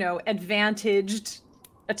 Stationary, advantaged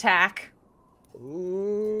attack.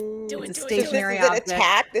 Ooh. It's a stationary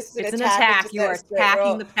object. This is an attack. You are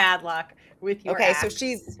attacking the padlock with your axe. So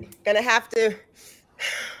she's gonna have to.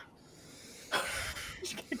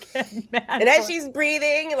 And as she's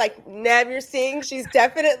breathing, like Neb, you're seeing she's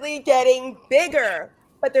definitely getting bigger.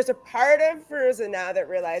 But there's a part of Feruza now that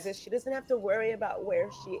realizes she doesn't have to worry about where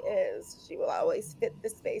she is. She will always fit the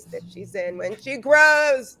space that she's in. When she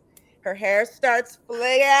grows, her hair starts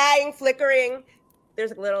flickering.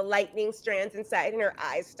 There's little lightning strands inside, and her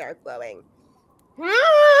eyes start glowing.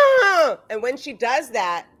 And when she does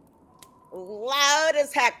that, loud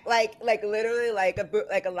as heck, like literally like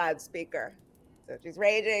a loudspeaker. So she's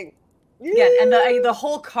raging. Yeah, and the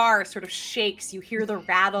whole car sort of shakes. You hear the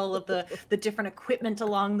rattle of the different equipment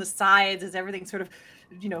along the sides as everything sort of,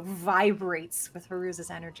 vibrates with Feruza's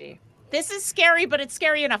energy. This is scary, but it's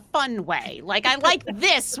scary in a fun way. Like, I like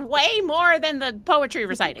this way more than the poetry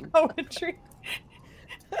reciting. Poetry.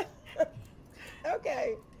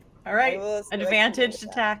 Okay. All right. Advantaged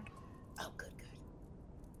attack. Oh, good.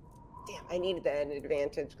 Damn, I needed an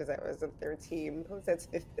advantage because that was a 13.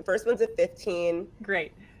 The first one's a 15.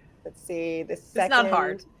 Great. Let's see. The second. It's not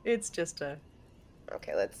hard. It's just a.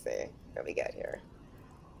 Okay, let's see what we got here.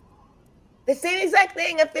 The same exact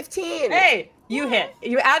thing, a 15. Hey, you hit.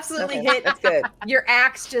 You absolutely hit. That's good. Your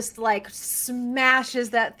axe just smashes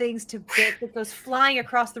that thing to bits. It goes flying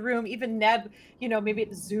across the room. Even Neb, maybe it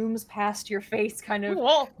zooms past your face, kind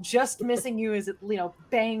of just missing you as it,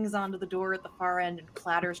 bangs onto the door at the far end and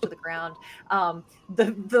clatters to the ground.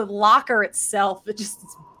 The locker itself, it just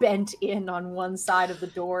is bent in on one side of the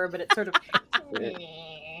door, but it sort of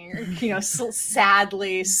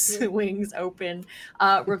sadly swings open,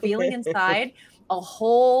 revealing inside a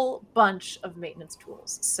whole bunch of maintenance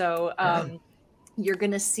tools. So you're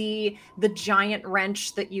going to see the giant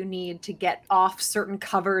wrench that you need to get off certain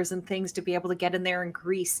covers and things to be able to get in there and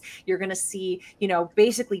grease. You're going to see,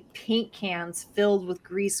 basically paint cans filled with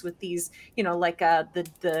grease with these,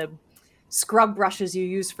 the scrub brushes you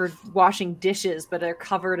use for washing dishes, but they're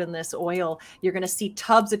covered in this oil. You're going to see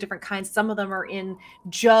tubs of different kinds. Some of them are in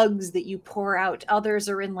jugs that you pour out. Others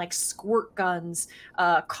are in squirt guns,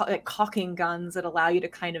 caulking guns that allow you to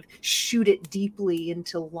kind of shoot it deeply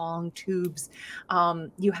into long tubes.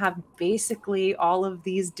 You have basically all of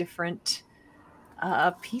these different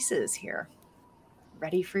pieces here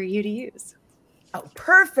ready for you to use. Oh,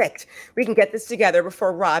 perfect. We can get this together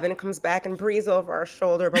before Robin comes back and breathes over our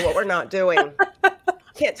shoulder about what we're not doing.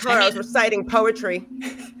 Can't tell I was reciting poetry.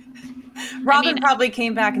 Robin probably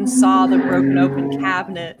came back and saw the broken open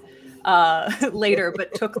cabinet later,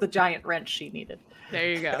 but took the giant wrench she needed.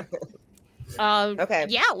 There you go. Okay.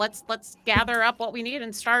 Yeah, let's gather up what we need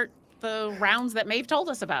and start the rounds that Maeve told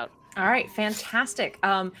us about. All right, fantastic.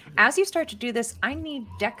 As you start to do this, I need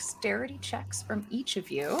dexterity checks from each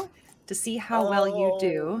of you to see how well you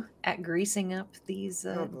do at greasing up these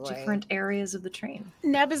different areas of the train.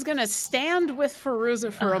 Neb is going to stand with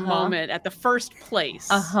Feruza for a moment at the first place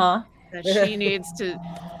that she needs to,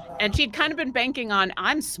 and she'd kind of been banking on,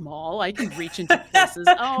 I'm small, I can reach into places.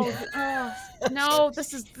 No,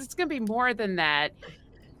 this is going to be more than that.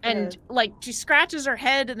 And she scratches her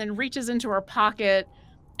head and then reaches into her pocket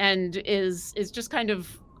and is just kind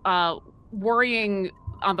of worrying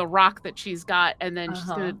on the rock that she's got, and then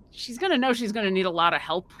she's gonna know she's gonna need a lot of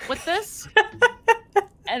help with this.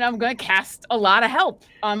 And I'm gonna cast a lot of help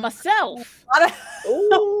on myself.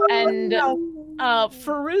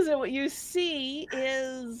 Feruza, what you see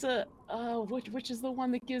is which is the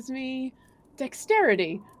one that gives me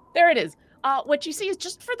dexterity. There it is. What you see is,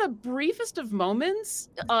 just for the briefest of moments,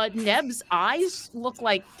 Neb's eyes look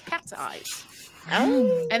like cat's eyes.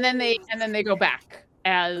 And then they go back.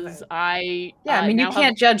 as I Yeah, I mean, you now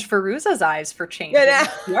can't judge Feruza's eyes for changing.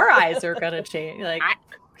 Yeah, Your eyes are gonna change. Like,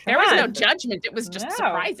 there was no on. judgment. It was just No.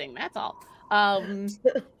 surprising. That's all.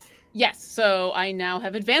 Yes, so I now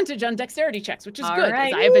have advantage on dexterity checks, which is All good,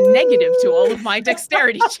 right. as I have a negative to all of my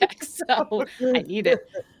dexterity checks, so I need it.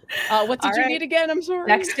 What did All you right. need again? I'm sorry.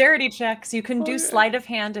 Dexterity checks. You can do Okay. sleight of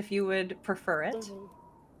hand if you would prefer it.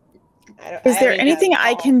 Is there anything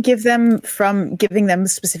I I can give them from giving them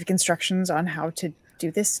specific instructions on how to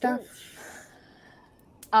do this stuff?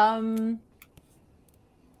 Oh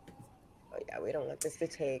yeah, we don't want this to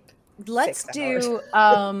take. Let's 6 do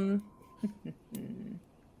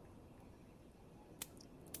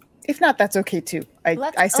If not, that's okay too.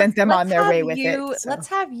 I sent them on their way with it. So. Let's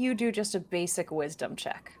have you do just a basic wisdom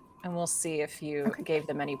check, and we'll see if you gave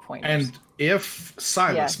them any pointers. And if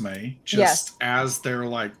Silas may, just Yes. as they're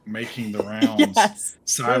like making the rounds, Yes.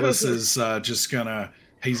 Silas is just gonna.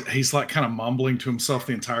 He's like kind of mumbling to himself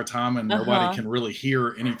the entire time, and nobody can really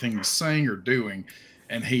hear anything he's saying or doing.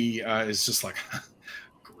 And he is just like,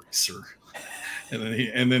 greaser.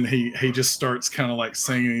 And then he just starts kind of like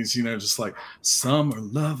singing. He's just like, summer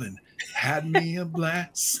loving had me a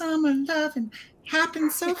blast. Summer loving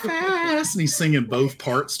happened so fast. And he's singing both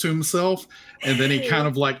parts to himself. And then he kind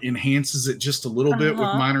of like enhances it just a little bit with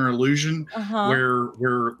minor illusion, where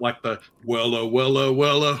like the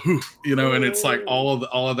wella, and it's like all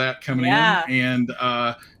of that coming in, and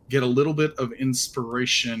get a little bit of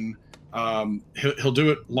inspiration. He'll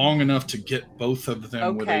do it long enough to get both of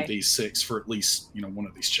them with a D6 for at least one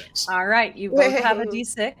of these checks. All right, you both have a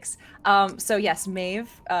D6. So yes, Maeve,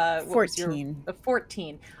 14.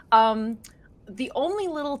 14. The only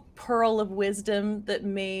little pearl of wisdom that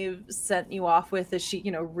Maeve sent you off with as she,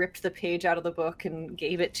 ripped the page out of the book and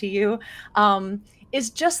gave it to you,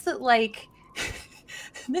 is just that, like,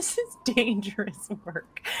 this is dangerous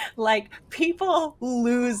work. Like, people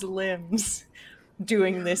lose limbs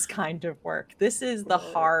doing this kind of work. This is the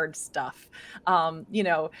hard stuff. One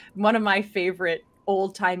of my favorite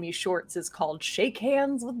old-timey shorts is called Shake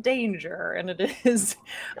Hands with Danger, and it is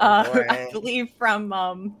I believe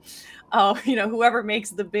from whoever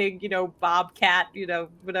makes the big bobcat,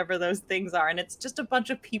 whatever those things are, and it's just a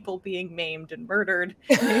bunch of people being maimed and murdered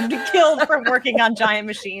and killed from working on giant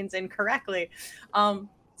machines incorrectly. So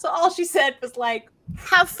all she said was like,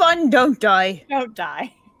 have fun, don't die. Don't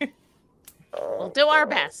die. We'll do our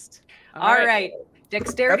best. All right.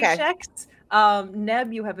 Dexterity checks.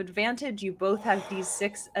 Neb, you have advantage. You both have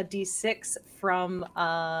a D6 from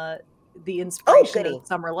the inspiration of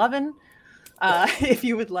Summer Lovin'. If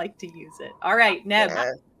you would like to use it. All right, Neb.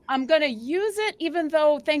 Yeah. I'm gonna use it, even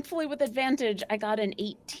though thankfully with advantage I got an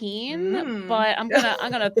 18. But I'm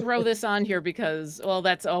gonna throw this on here because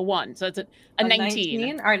that's a 1, so it's a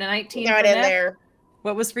 19. All right, a 19. Got in there.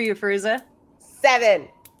 What was for you, Feruza? 7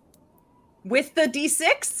 with the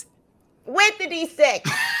D6. With the D6.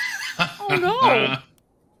 Oh no.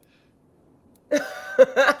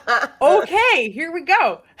 Okay, here we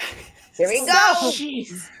go. Here we go.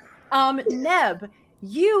 Jeez. Neb,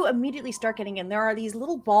 you immediately start getting in. There are these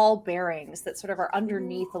little ball bearings that sort of are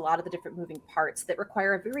underneath a lot of the different moving parts that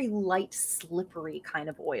require a very light, slippery kind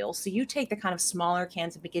of oil. So you take the kind of smaller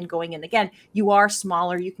cans and begin going in. Again, you are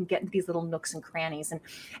smaller. You can get into these little nooks and crannies.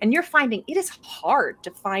 And you're finding it is hard to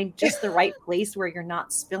find just the right place where you're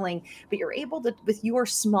not spilling, but you're able to, with your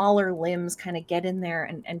smaller limbs, kind of get in there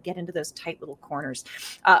and get into those tight little corners.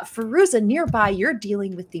 Feruza, nearby, you're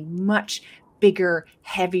dealing with the much bigger,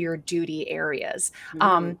 heavier duty areas.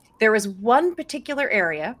 There is one particular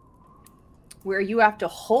area where you have to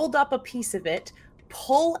hold up a piece of it,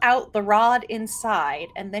 pull out the rod inside,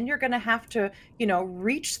 and then you're going to have to,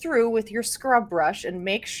 reach through with your scrub brush and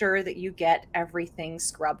make sure that you get everything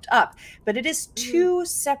scrubbed up. But it is 2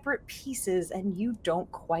 separate pieces, and you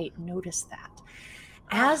don't quite notice that.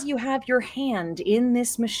 As you have your hand in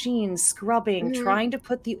this machine scrubbing, trying to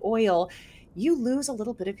put the oil, you lose a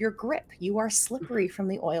little bit of your grip. You are slippery from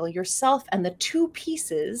the oil yourself, and the 2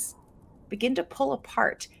 pieces begin to pull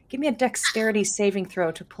apart. Give me a dexterity saving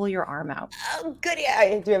throw to pull your arm out. Oh, good. Yeah,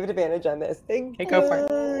 I do have an advantage on this. Okay, go for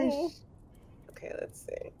it. Okay, let's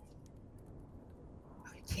see.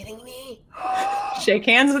 Are you kidding me? Shake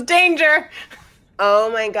hands with danger.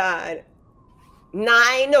 Oh my God.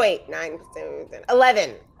 9,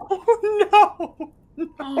 11. Oh no.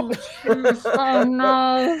 Oh, oh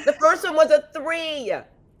no. The first one was a 3.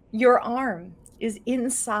 Your arm is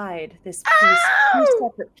inside this piece, 2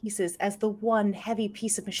 separate pieces. As the one heavy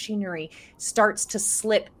piece of machinery starts to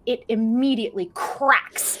slip, it immediately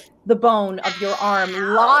cracks the bone of your arm,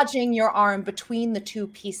 lodging your arm between the 2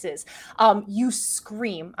 pieces. You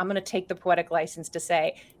scream. I'm going to take the poetic license to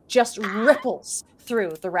say, just ripples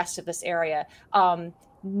through the rest of this area.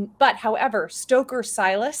 But however, Stoker,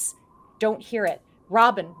 Silas, don't hear it.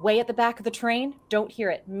 Robin, way at the back of the train, don't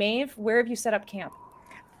hear it. Maeve, where have you set up camp?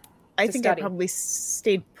 I think I probably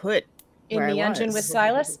stayed put in the engine with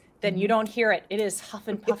Silas. Then you don't hear it. It is huff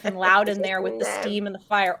and puff and loud in there with the steam and the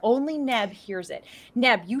fire. Only Neb hears it.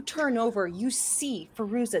 Neb, you turn over. You see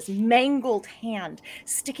Firuza's mangled hand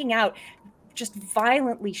sticking out, just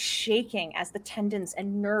violently shaking as the tendons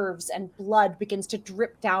and nerves and blood begins to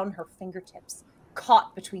drip down her fingertips,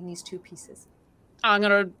 caught between these two pieces. I'm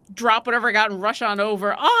going to drop whatever I got and rush on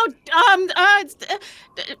over.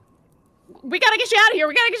 We got to get you out of here.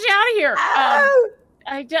 We got to get you out of here.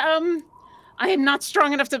 I am not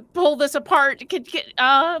strong enough to pull this apart.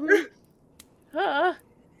 I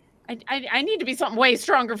need to be something way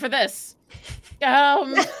stronger for this.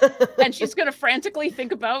 And she's gonna frantically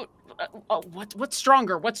think about what's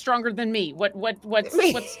stronger? What's stronger than me? What's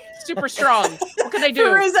super strong? What can I do?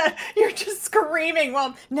 Firuza, you're just screaming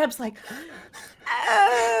while Neb's like,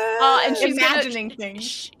 and she's imagining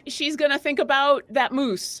things. She's gonna think about that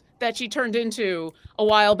moose that she turned into a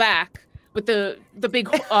while back, with the big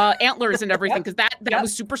antlers and everything, because that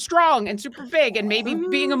was super strong and super big, and maybe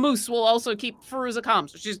being a moose will also keep Firuza calm.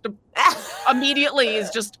 So she's immediately is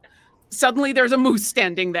just suddenly there's a moose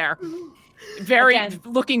standing there, very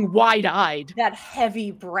looking wide-eyed. That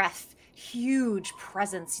heavy breath, huge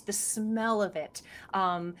presence, the smell of it.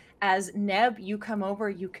 As Neb, you come over,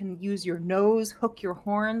 you can use your nose, hook your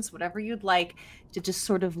horns, whatever you'd like, to just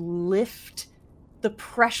sort of lift the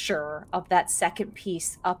pressure of that second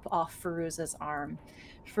piece up off Firuza's arm.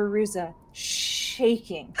 Firuza,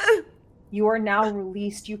 shaking. You are now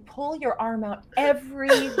released. You pull your arm out.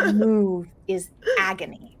 Every move is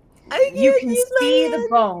agony. You can see the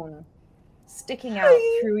bone sticking out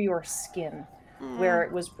through your skin where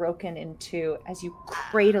it was broken in two as you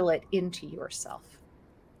cradle it into yourself.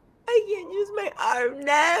 I can't use my arm,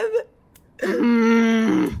 Neb.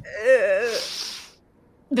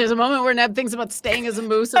 There's a moment where Neb thinks about staying as a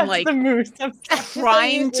moose and the moose.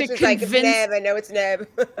 trying to convince. Like, it's Neb. I know it's Neb.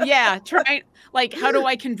 Yeah, trying. Like, how do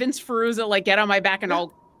I convince Firuza? Like, get on my back and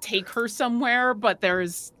I'll take her somewhere. But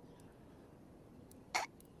there's.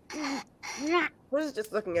 Firuza's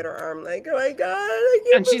just looking at her arm, like, oh my god! I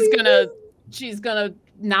can't and she's gonna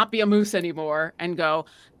not be a moose anymore and go,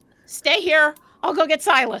 stay here. I'll go get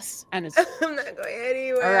Silas. And it's, I'm not going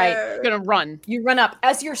anywhere. All right, gonna run. You run up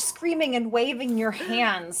as you're screaming and waving your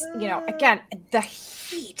hands. You know, again, the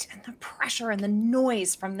heat and the pressure and the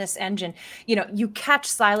noise from this engine. You know, you catch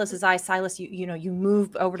Silas's eye. Silas, you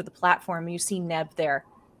move over to the platform. And you see Neb there,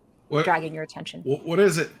 dragging your attention. What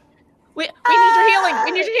is it? We need your healing.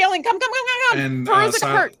 We need your healing. Come. And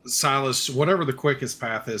Silas, whatever the quickest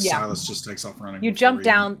path is, Silas just takes off running. You jump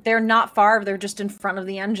down. They're not far. They're just in front of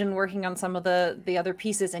the engine working on some of the other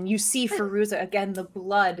pieces. And you see Firuza, again, the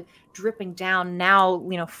blood dripping down now,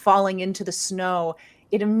 falling into the snow.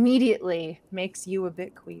 It immediately makes you a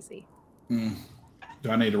bit queasy. Do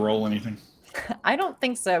I need to roll anything? I don't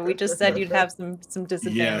think so. We just said you'd have some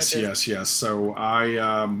disadvantages. Yes. So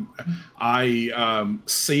I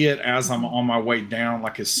see it as I'm on my way down.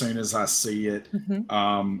 Like as soon as I see it,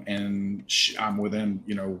 and I'm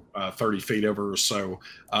within 30 feet of her. So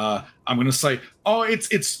I'm going to say, oh,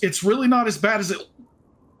 it's really not as bad as it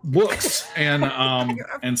looks.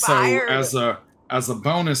 And so as a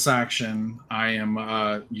bonus action, I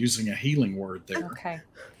am using a healing word there. Okay.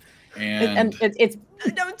 And it's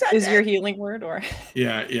don't touch is your healing word or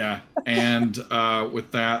yeah and with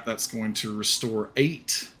that's going to restore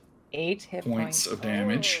 8 hit points of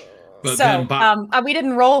damage. But so then we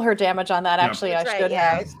didn't roll her damage on that. Actually, I should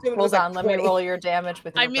have. Hold on, let me roll your damage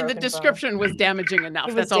with. I mean, the description was damaging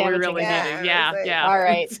enough. That's all we really needed. Yeah. All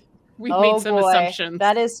right. We made some assumptions.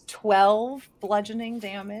 That is 12 bludgeoning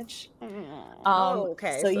damage.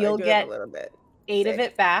 Okay. So you'll get a little bit 8 of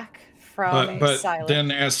it back. But Silas.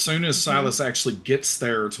 Then as soon as Silas actually gets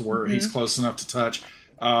there to where he's close enough to touch,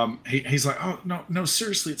 he's like, oh no,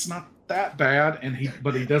 seriously, it's not that bad. And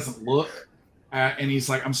but he doesn't look, and he's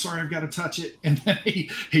like, I'm sorry, I've got to touch it. And then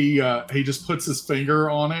he just puts his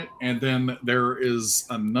finger on it, and then there is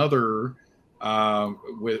another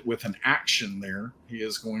with an action there. He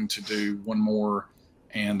is going to do one more,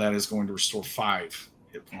 and that is going to restore 5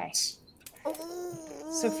 hit points.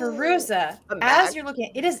 So Firuza, as you're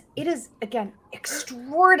looking, it is again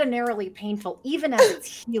extraordinarily painful, even as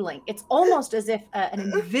it's healing. It's almost as if an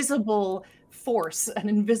invisible force, an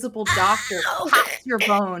invisible doctor, pops your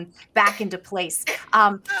bone back into place.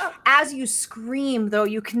 As you scream, though,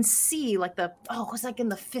 you can see like it was like in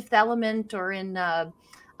The Fifth Element or in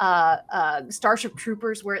Starship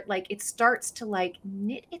Troopers, where it starts to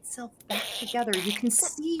knit itself back together. You can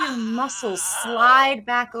see your muscles slide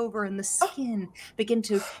back over, and the skin begin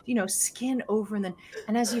to skin over,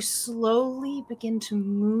 and as you slowly begin to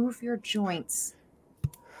move your joints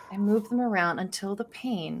and move them around until the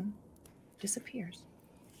pain disappears.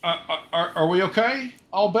 Are we okay?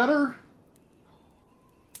 All better?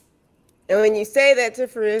 And when you say that to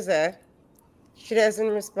Feruza, she doesn't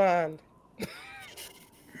respond.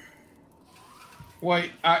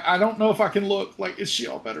 Wait, I don't know if I can look. Is she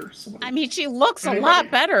all better? I mean, she looks a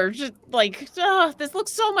lot better. Just this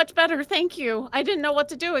looks so much better. Thank you. I didn't know what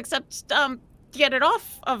to do except get it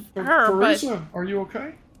off of her. Feruza, are you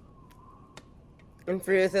okay? And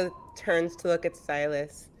Feruza turns to look at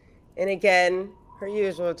Silas. And again, her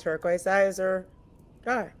usual turquoise eyes are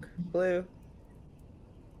dark blue.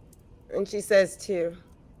 And she says too,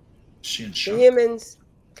 she in the shock. humans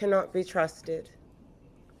cannot be trusted.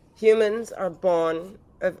 Humans are born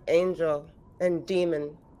of angel and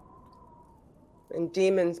demon. And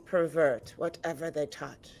demons pervert whatever they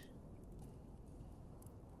touch.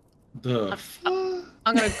 I'm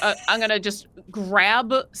gonna just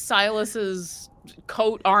grab Silas's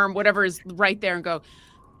coat, arm, whatever is right there, and go,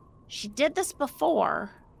 she did this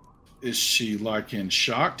before. Is she in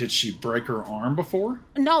shock? Did she break her arm before?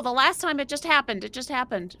 No, the last time it just happened.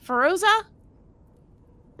 Feruza?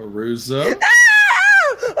 Feruza?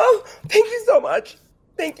 Oh, thank you so much.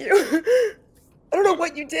 Thank you. I don't know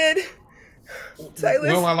what you did, Silas.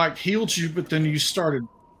 Well, I healed you, but then you started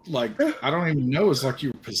I don't even know. It's like you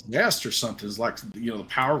were possessed or something. It's the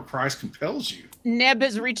power of Christ compels you. Neb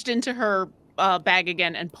has reached into her bag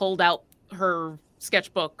again and pulled out her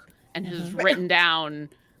sketchbook and has written down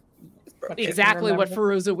exactly what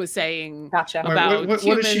Feruza was saying. Gotcha. About what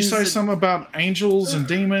did she say? Something about angels and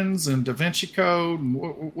demons and Da Vinci Code.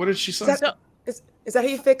 And what did she say? Is that how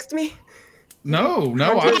you fixed me? No.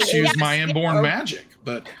 I just used my inborn magic.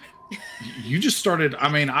 But you just started. I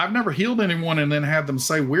mean, I've never healed anyone and then had them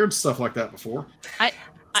say weird stuff like that before.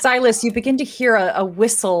 Silas, you begin to hear a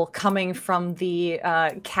whistle coming from the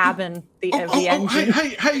cabin, the engine.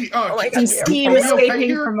 Hey! Some steam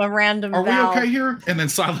escaping from a random valve. Are we okay here? And then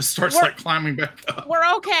Silas starts climbing back up. We're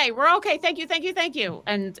okay. Thank you.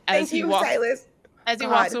 And as he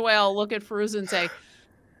walks away, I'll look at Feruza and say,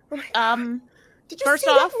 Did you first see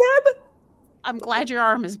off, that, Neb? I'm glad your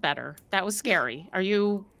arm is better. That was scary.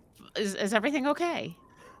 Is everything okay?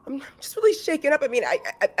 I'm just really shaken up. I mean,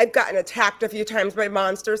 I've gotten attacked a few times by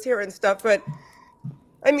monsters here and stuff, but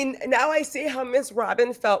I mean, now I see how Miss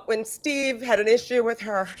Robin felt when Steve had an issue with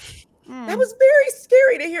her. That was very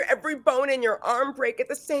scary to hear every bone in your arm break at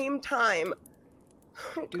the same time.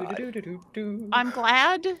 Oh, I'm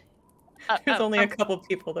glad. There's only a couple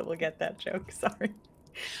people that will get that joke. Sorry.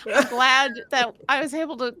 I'm glad that I was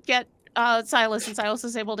able to get Silas, and Silas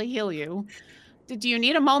was able to heal you. Do you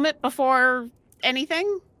need a moment before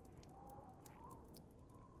anything?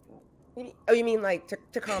 Oh, you mean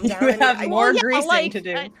to calm down? You have more greasing to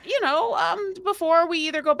do. Before we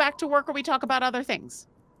either go back to work or we talk about other things.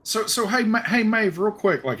 So hey Maeve, real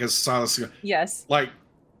quick, as Silas. Yes.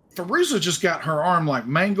 Feruza just got her arm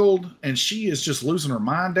mangled, and she is just losing her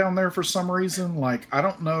mind down there for some reason. I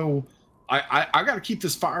don't know. I got to keep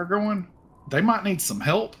this fire going. They might need some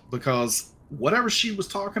help because whatever she was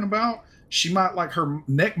talking about, she might her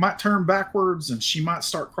neck might turn backwards and she might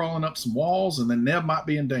start crawling up some walls, and then Neb might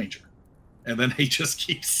be in danger. And then he just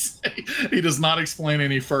keeps, he does not explain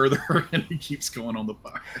any further, and he keeps going on the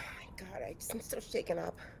fire. Oh my God, I'm so shaken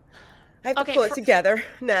up. I have to pull it together,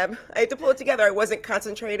 Neb. I have to pull it together. I wasn't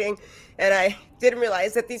concentrating, and I didn't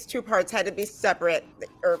realize that these two parts had to be separate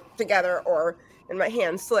or together, and my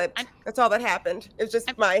hand slipped. That's all that happened. It was just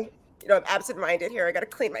I'm absent-minded here. I got to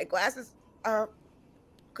clean my glasses.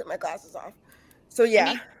 Clean my glasses off. So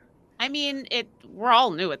yeah. I mean, we're all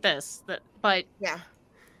new at this, but yeah.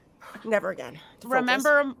 Never again.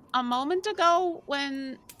 Remember a moment ago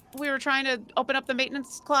when we were trying to open up the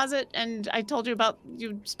maintenance closet and I told you about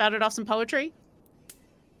you spouted off some poetry?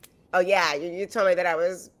 Oh yeah, you told me that I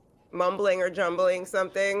was mumbling or jumbling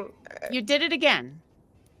something. You did it again.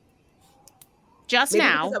 Just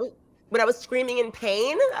now. When I was screaming in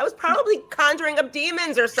pain, I was probably conjuring up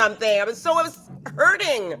demons or something. I was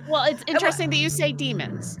hurting. Well, it's interesting that you say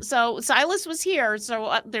demons. So Silas was here.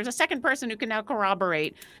 So there's a second person who can now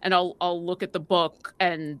corroborate, and I'll look at the book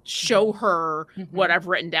and show her what I've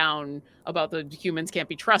written down about the humans can't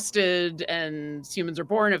be trusted, and humans are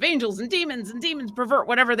born of angels and demons pervert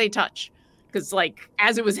whatever they touch. Because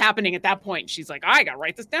as it was happening at that point, she's like, I gotta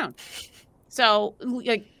write this down. So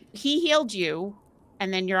he healed you.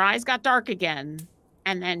 And then your eyes got dark again.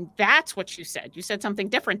 And then that's what you said. You said something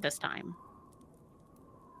different this time.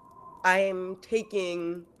 I'm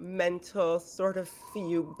taking mental sort of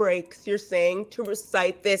few breaks, you're saying, to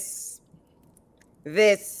recite this,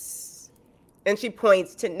 and she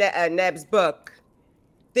points to Neb's book,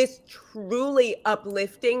 this truly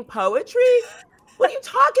uplifting poetry? What are you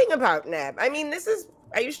talking about, Neb? I mean,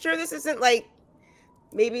 are you sure this isn't like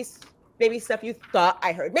maybe stuff you thought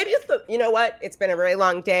I heard? Maybe you know what? It's been a very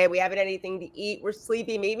long day. We haven't had anything to eat. We're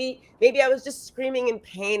sleepy. Maybe I was just screaming in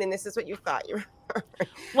pain and this is what you thought you were.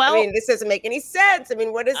 Well, I mean, this doesn't make any sense. I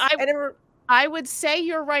mean, what is... I would say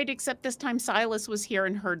you're right, except this time Silas was here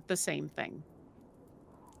and heard the same thing.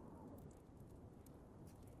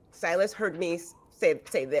 Silas heard me say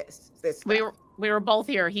this. We were both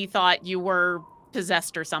here. He thought you were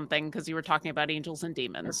possessed or something because you were talking about angels and Or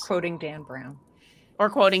demons. quoting Dan Brown. Or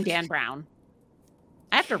quoting Dan Brown.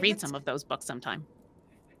 I have to read some of those books sometime.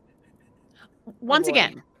 Once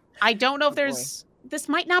again, I don't know if there's... This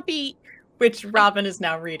might not be... Which Robin is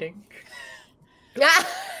now reading.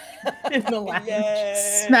 In the lounge.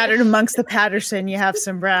 Smattered amongst the Patterson, you have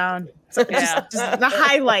some Brown. So just the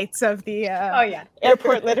highlights of the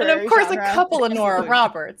airport literary And of course, genre. a couple of Nora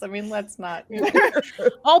Roberts. I mean, let's not.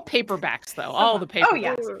 All paperbacks, though. All the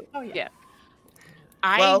paperbacks. Oh, yeah. Oh,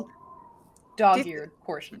 yeah. Well, dog-eared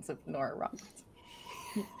portions of Nora Roberts.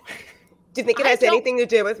 do you think it has anything to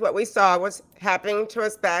do with what we saw was happening to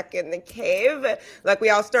us back in the cave? Like we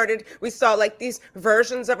saw like these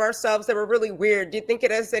versions of ourselves that were really weird. Do you think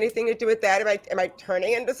it has anything to do with that? Am I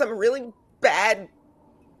turning into some really bad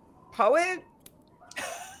poet?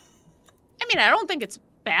 I mean, I don't think it's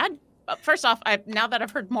bad. First off, now that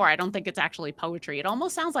I've heard more, I don't think it's actually poetry. It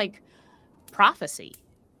almost sounds like prophecy.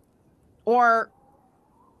 Or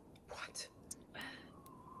what?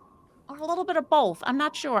 Or a little bit of both. I'm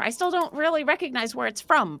not sure. I still don't really recognize where it's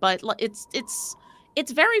from, but it's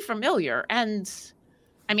very familiar. And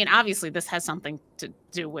I mean, obviously this has something to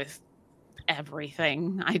do with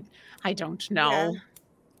everything. I don't know.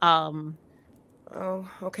 Yeah. Oh,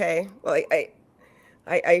 okay. Well,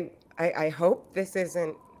 I hope this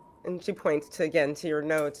isn't, and she points to your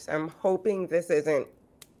notes. I'm hoping this isn't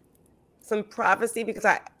some prophecy because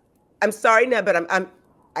I'm sorry, Neb, but I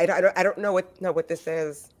don't know what this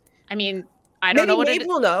is. I mean, I don't know what Maybe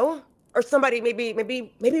we'll know, or somebody,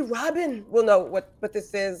 maybe Robin will know what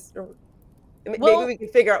this is, or maybe we can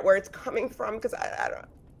figure out where it's coming from. Because I don't.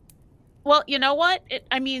 Well, you know what?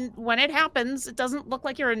 I mean, when it happens, it doesn't look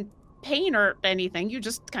like you're in pain or anything. You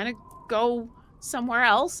just kind of go somewhere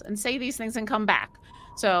else and say these things and come back.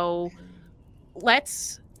 So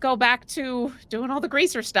let's go back to doing all the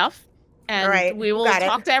greaser stuff, and we will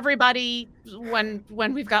talk to everybody when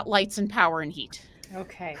we've got lights and power and heat.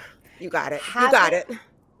 Okay. You got it. You got it.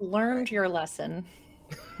 Learned your lesson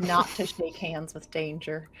not to shake hands with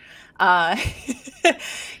danger. I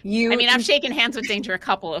mean, I've shaken hands with danger a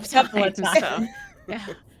couple of times. So, yeah.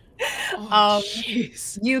 Oh,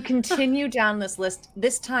 you continue down this list,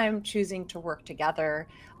 this time choosing to work together,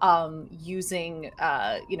 using,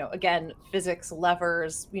 again, physics,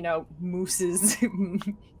 levers, mooses,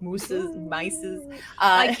 mices.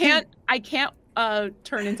 I can't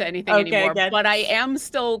turn into anything anymore, but I am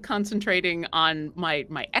still concentrating on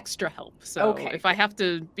my extra help. So if I have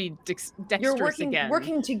to be dexterous again.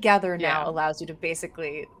 Working together now allows you to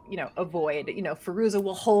basically, avoid, Feruza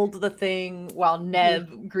will hold the thing while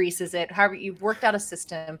Neb greases it. However, you've worked out a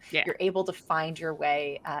system. You're able to find your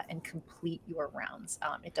way and complete your rounds.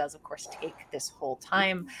 It does, of course, take this whole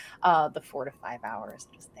time, the 4 to 5 hours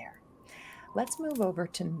that is there. Let's move over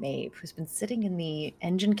to Maeve, who's been sitting in the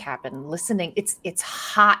engine cabin listening. It's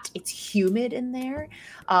hot. It's humid in there.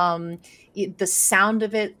 The sound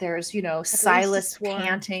of it, there's, Silas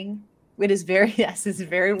panting. It is it's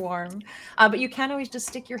very warm. But you can always just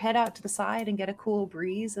stick your head out to the side and get a cool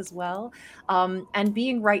breeze as well. And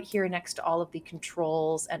being right here next to all of the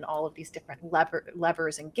controls and all of these different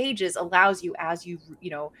levers and gauges allows you, as you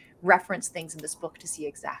reference things in this book, to see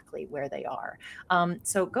exactly where they are.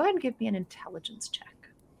 So go ahead and give me an intelligence check.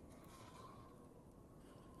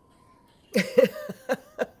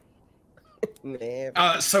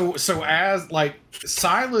 So as like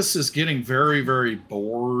Silas is getting very, very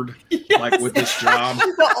bored, like with this job.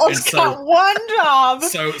 He's got one job.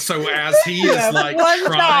 So as he is like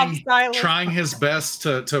trying his best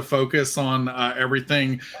to focus on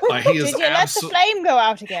everything, he is. Did you let the flame go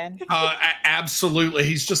out again? Absolutely.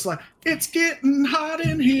 He's just like, it's getting hot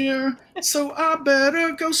in here, so I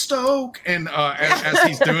better go stoke. And as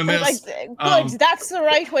he's doing this, good, that's the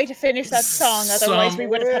right way to finish that song. Otherwise, we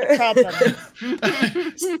would have had a problem.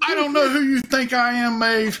 I don't know who you think I am,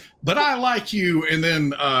 Maeve, but I like you. And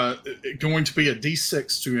then going to be a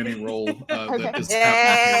D6 to any roll that is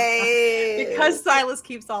happening. Because Silas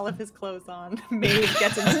keeps all of his clothes on, Maeve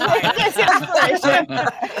gets inspired.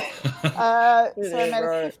 So I'm at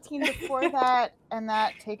a 15 before that, and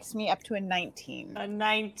that takes me up to a 19. A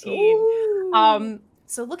 19.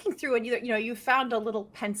 So looking through it, you found a little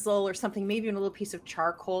pencil or something, maybe even a little piece of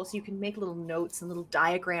charcoal, so you can make little notes and little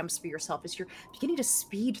diagrams for yourself as you're beginning to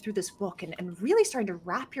speed through this book and really starting to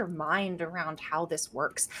wrap your mind around how this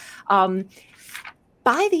works.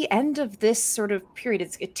 By the end of this sort of period,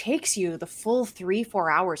 it takes you the full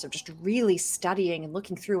 3-4 hours of just really studying and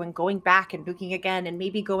looking through and going back and looking again and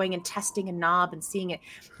maybe going and testing a knob and seeing it.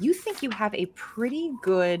 You think you have a pretty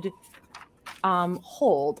good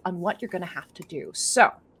hold on what you're going to have to do.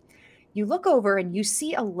 So you look over and you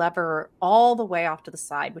see a lever all the way off to the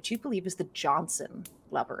side, which you believe is the Johnson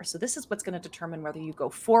lever. So this is what's going to determine whether you go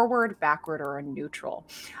forward, backward, or a neutral.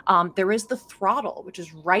 There is the throttle, which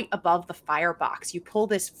is right above the firebox. You pull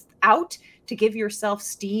this out to give yourself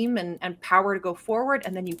steam and power to go forward,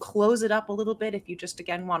 and then you close it up a little bit if you just,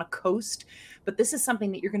 again, want to coast. But this is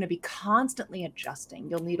something that you're going to be constantly adjusting.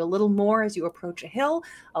 You'll need a little more as you approach a hill,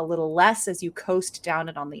 a little less as you coast down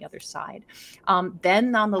it on the other side.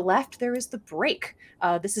 Then on the left, there is the brake.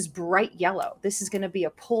 This is bright yellow. This is going to be a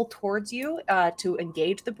pull towards you to engage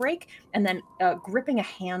the brake, and then gripping a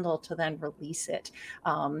handle to then release it.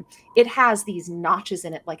 It has these notches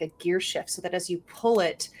in it like a gear shift, so that as you pull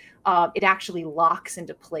it, it actually locks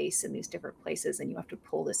into place in these different places, and you have to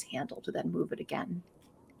pull this handle to then move it again.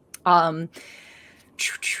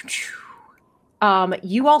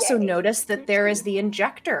 You also notice that there is the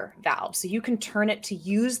injector valve, so you can turn it to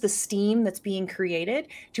use the steam that's being created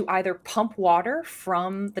to either pump water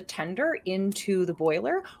from the tender into the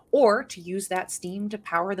boiler, or to use that steam to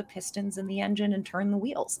power the pistons in the engine and turn the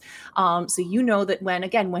wheels. So you know that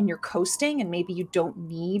when you're coasting and maybe you don't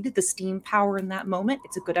need the steam power in that moment,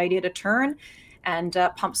 it's a good idea to turn and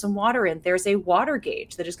pump some water in. There's a water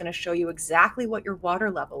gauge that is going to show you exactly what your water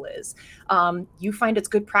level is. You find it's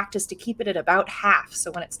good practice to keep it at about half.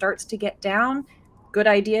 So when it starts to get down, good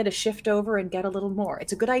idea to shift over and get a little more.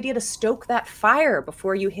 It's a good idea to stoke that fire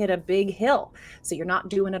before you hit a big hill, so you're not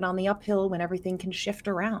doing it on the uphill when everything can shift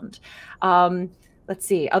around. Let's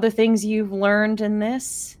see, other things you've learned in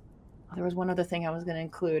this. There was one other thing I was going to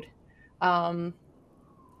include.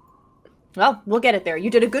 Well, we'll get it there. You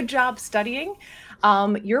did a good job studying.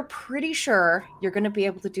 You're pretty sure you're going to be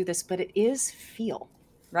able to do this, but it is feel,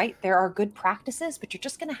 right? There are good practices, but you're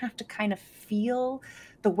just going to have to kind of feel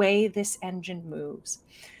the way this engine moves.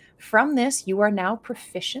 From this, you are now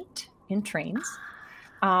proficient in trains.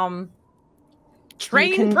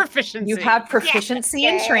 Proficiency. You have proficiency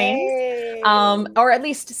in trains, or at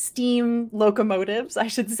least steam locomotives, I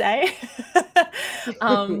should say.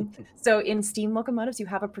 So in steam locomotives, you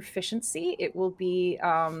have a proficiency. It will be,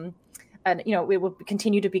 it will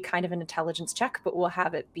continue to be kind of an intelligence check, but we'll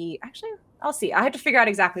have it be, actually, I'll see. I have to figure out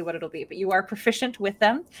exactly what it'll be, but you are proficient with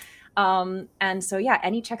them. And so, yeah,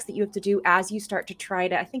 any checks that you have to do as you start to try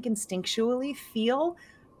to, I think, instinctually feel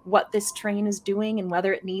what this train is doing and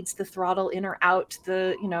whether it needs the throttle in or out,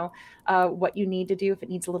 what you need to do. If it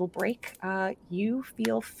needs a little brake, you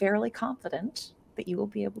feel fairly confident that you will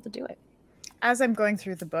be able to do it. As I'm going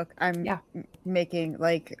through the book, I'm making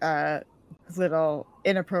little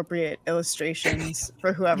inappropriate illustrations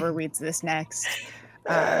for whoever reads this next,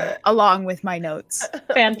 along with my notes.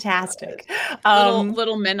 Fantastic.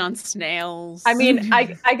 Little men on snails. I mean,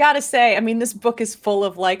 I gotta say, this book is full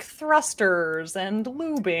of thrusters and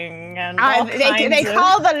lubing and they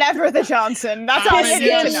call the lever the Johnson. That's all I need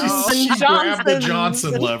to know. Grab the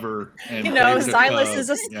Johnson lever. And Silas is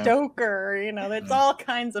a stoker. It's all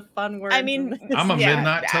kinds of fun words. I'm a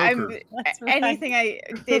midnight toker.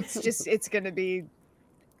 It's going to be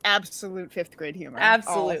absolute fifth grade humor.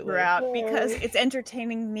 Absolutely. All throughout, because it's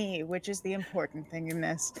entertaining me, which is the important thing in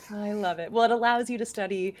this. I love it. Well, it allows you to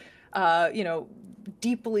study,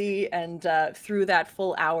 deeply and through that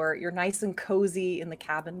full hour. You're nice and cozy in the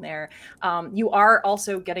cabin there. You are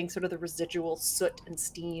also getting sort of the residual soot and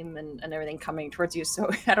steam and everything coming towards you. So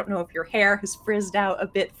I don't know if your hair has frizzed out a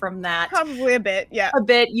bit from that. Probably a bit, yeah. A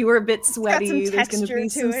bit. You were a bit sweaty. It's got some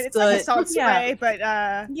texture to it. It's like a salt spray, but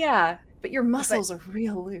yeah. But your muscles are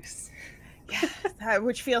real loose. Yeah,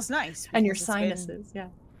 which feels nice. And your sinuses,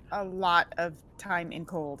 a lot of time in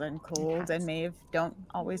Cold, and Cold and Maeve don't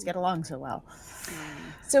always get along so well.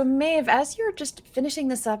 So Maeve, as you're just finishing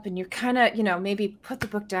this up and you're kind of, maybe put the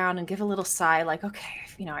book down and give a little sigh, like, okay,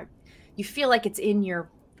 you feel like it's in your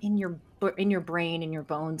brain, in your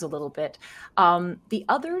bones a little bit. The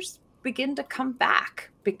others begin to come back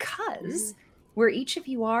because where each of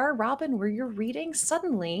you are, Robin, where you're reading,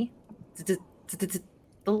 suddenly the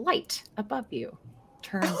light above you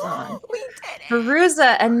turns on. We did it.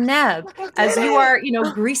 Feruza and Neb, as you are,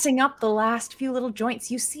 greasing up the last few little joints,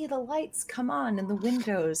 you see the lights come on in the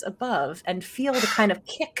windows above and feel the kind of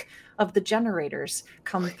kick of the generators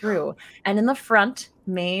come through. And in the front,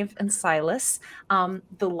 Maeve and Silas,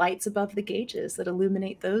 the lights above the gauges that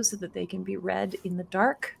illuminate those so that they can be read in the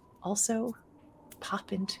dark also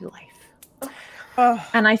pop into life. Oh.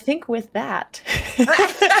 And I think with that,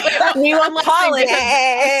 we will call it.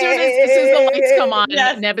 As soon as the lights come on,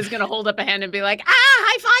 Neb is going to hold up a hand and be like,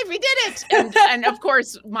 high five, we did it. And of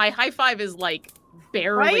course, my high five is like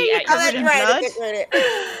barely at your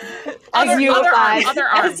other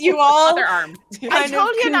arm. I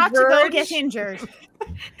told you not to go get injured.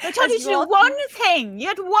 I told you to do one thing. You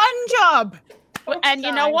had one job. And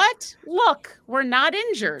you know what? Look, we're not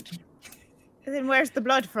injured. Then where's the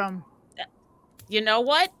blood from? You know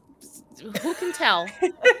what? Who can tell?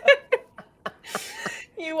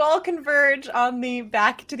 You all converge on the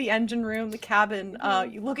back to the engine room, the cabin.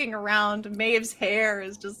 You looking around. Maeve's hair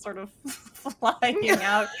is just sort of flying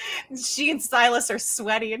out. She and Silas are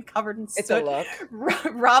sweaty and covered in soot. It's a look.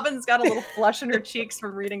 Robin's got a little flush in her cheeks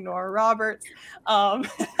from reading Nora Roberts.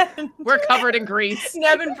 We're covered in grease.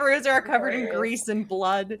 Neb and Feruza are covered in grease and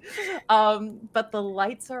blood. But the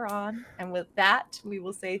lights are on. And with that, we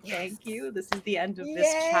will say thank you. This is the end of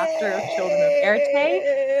this chapter of Children of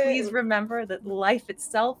Erte. Please remember that life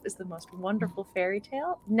itself is the most wonderful fairy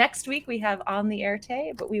tale. Next week, we have On the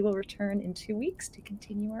Erte, but we will return in 2 weeks to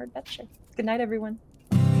continue our adventure. Good night, everyone.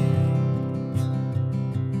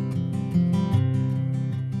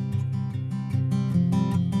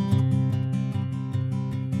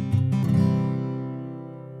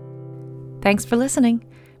 Thanks for listening.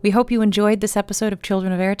 We hope you enjoyed this episode of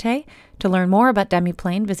Children of Erte. To learn more about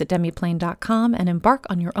Demiplane, visit demiplane.com and embark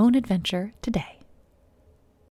on your own adventure today.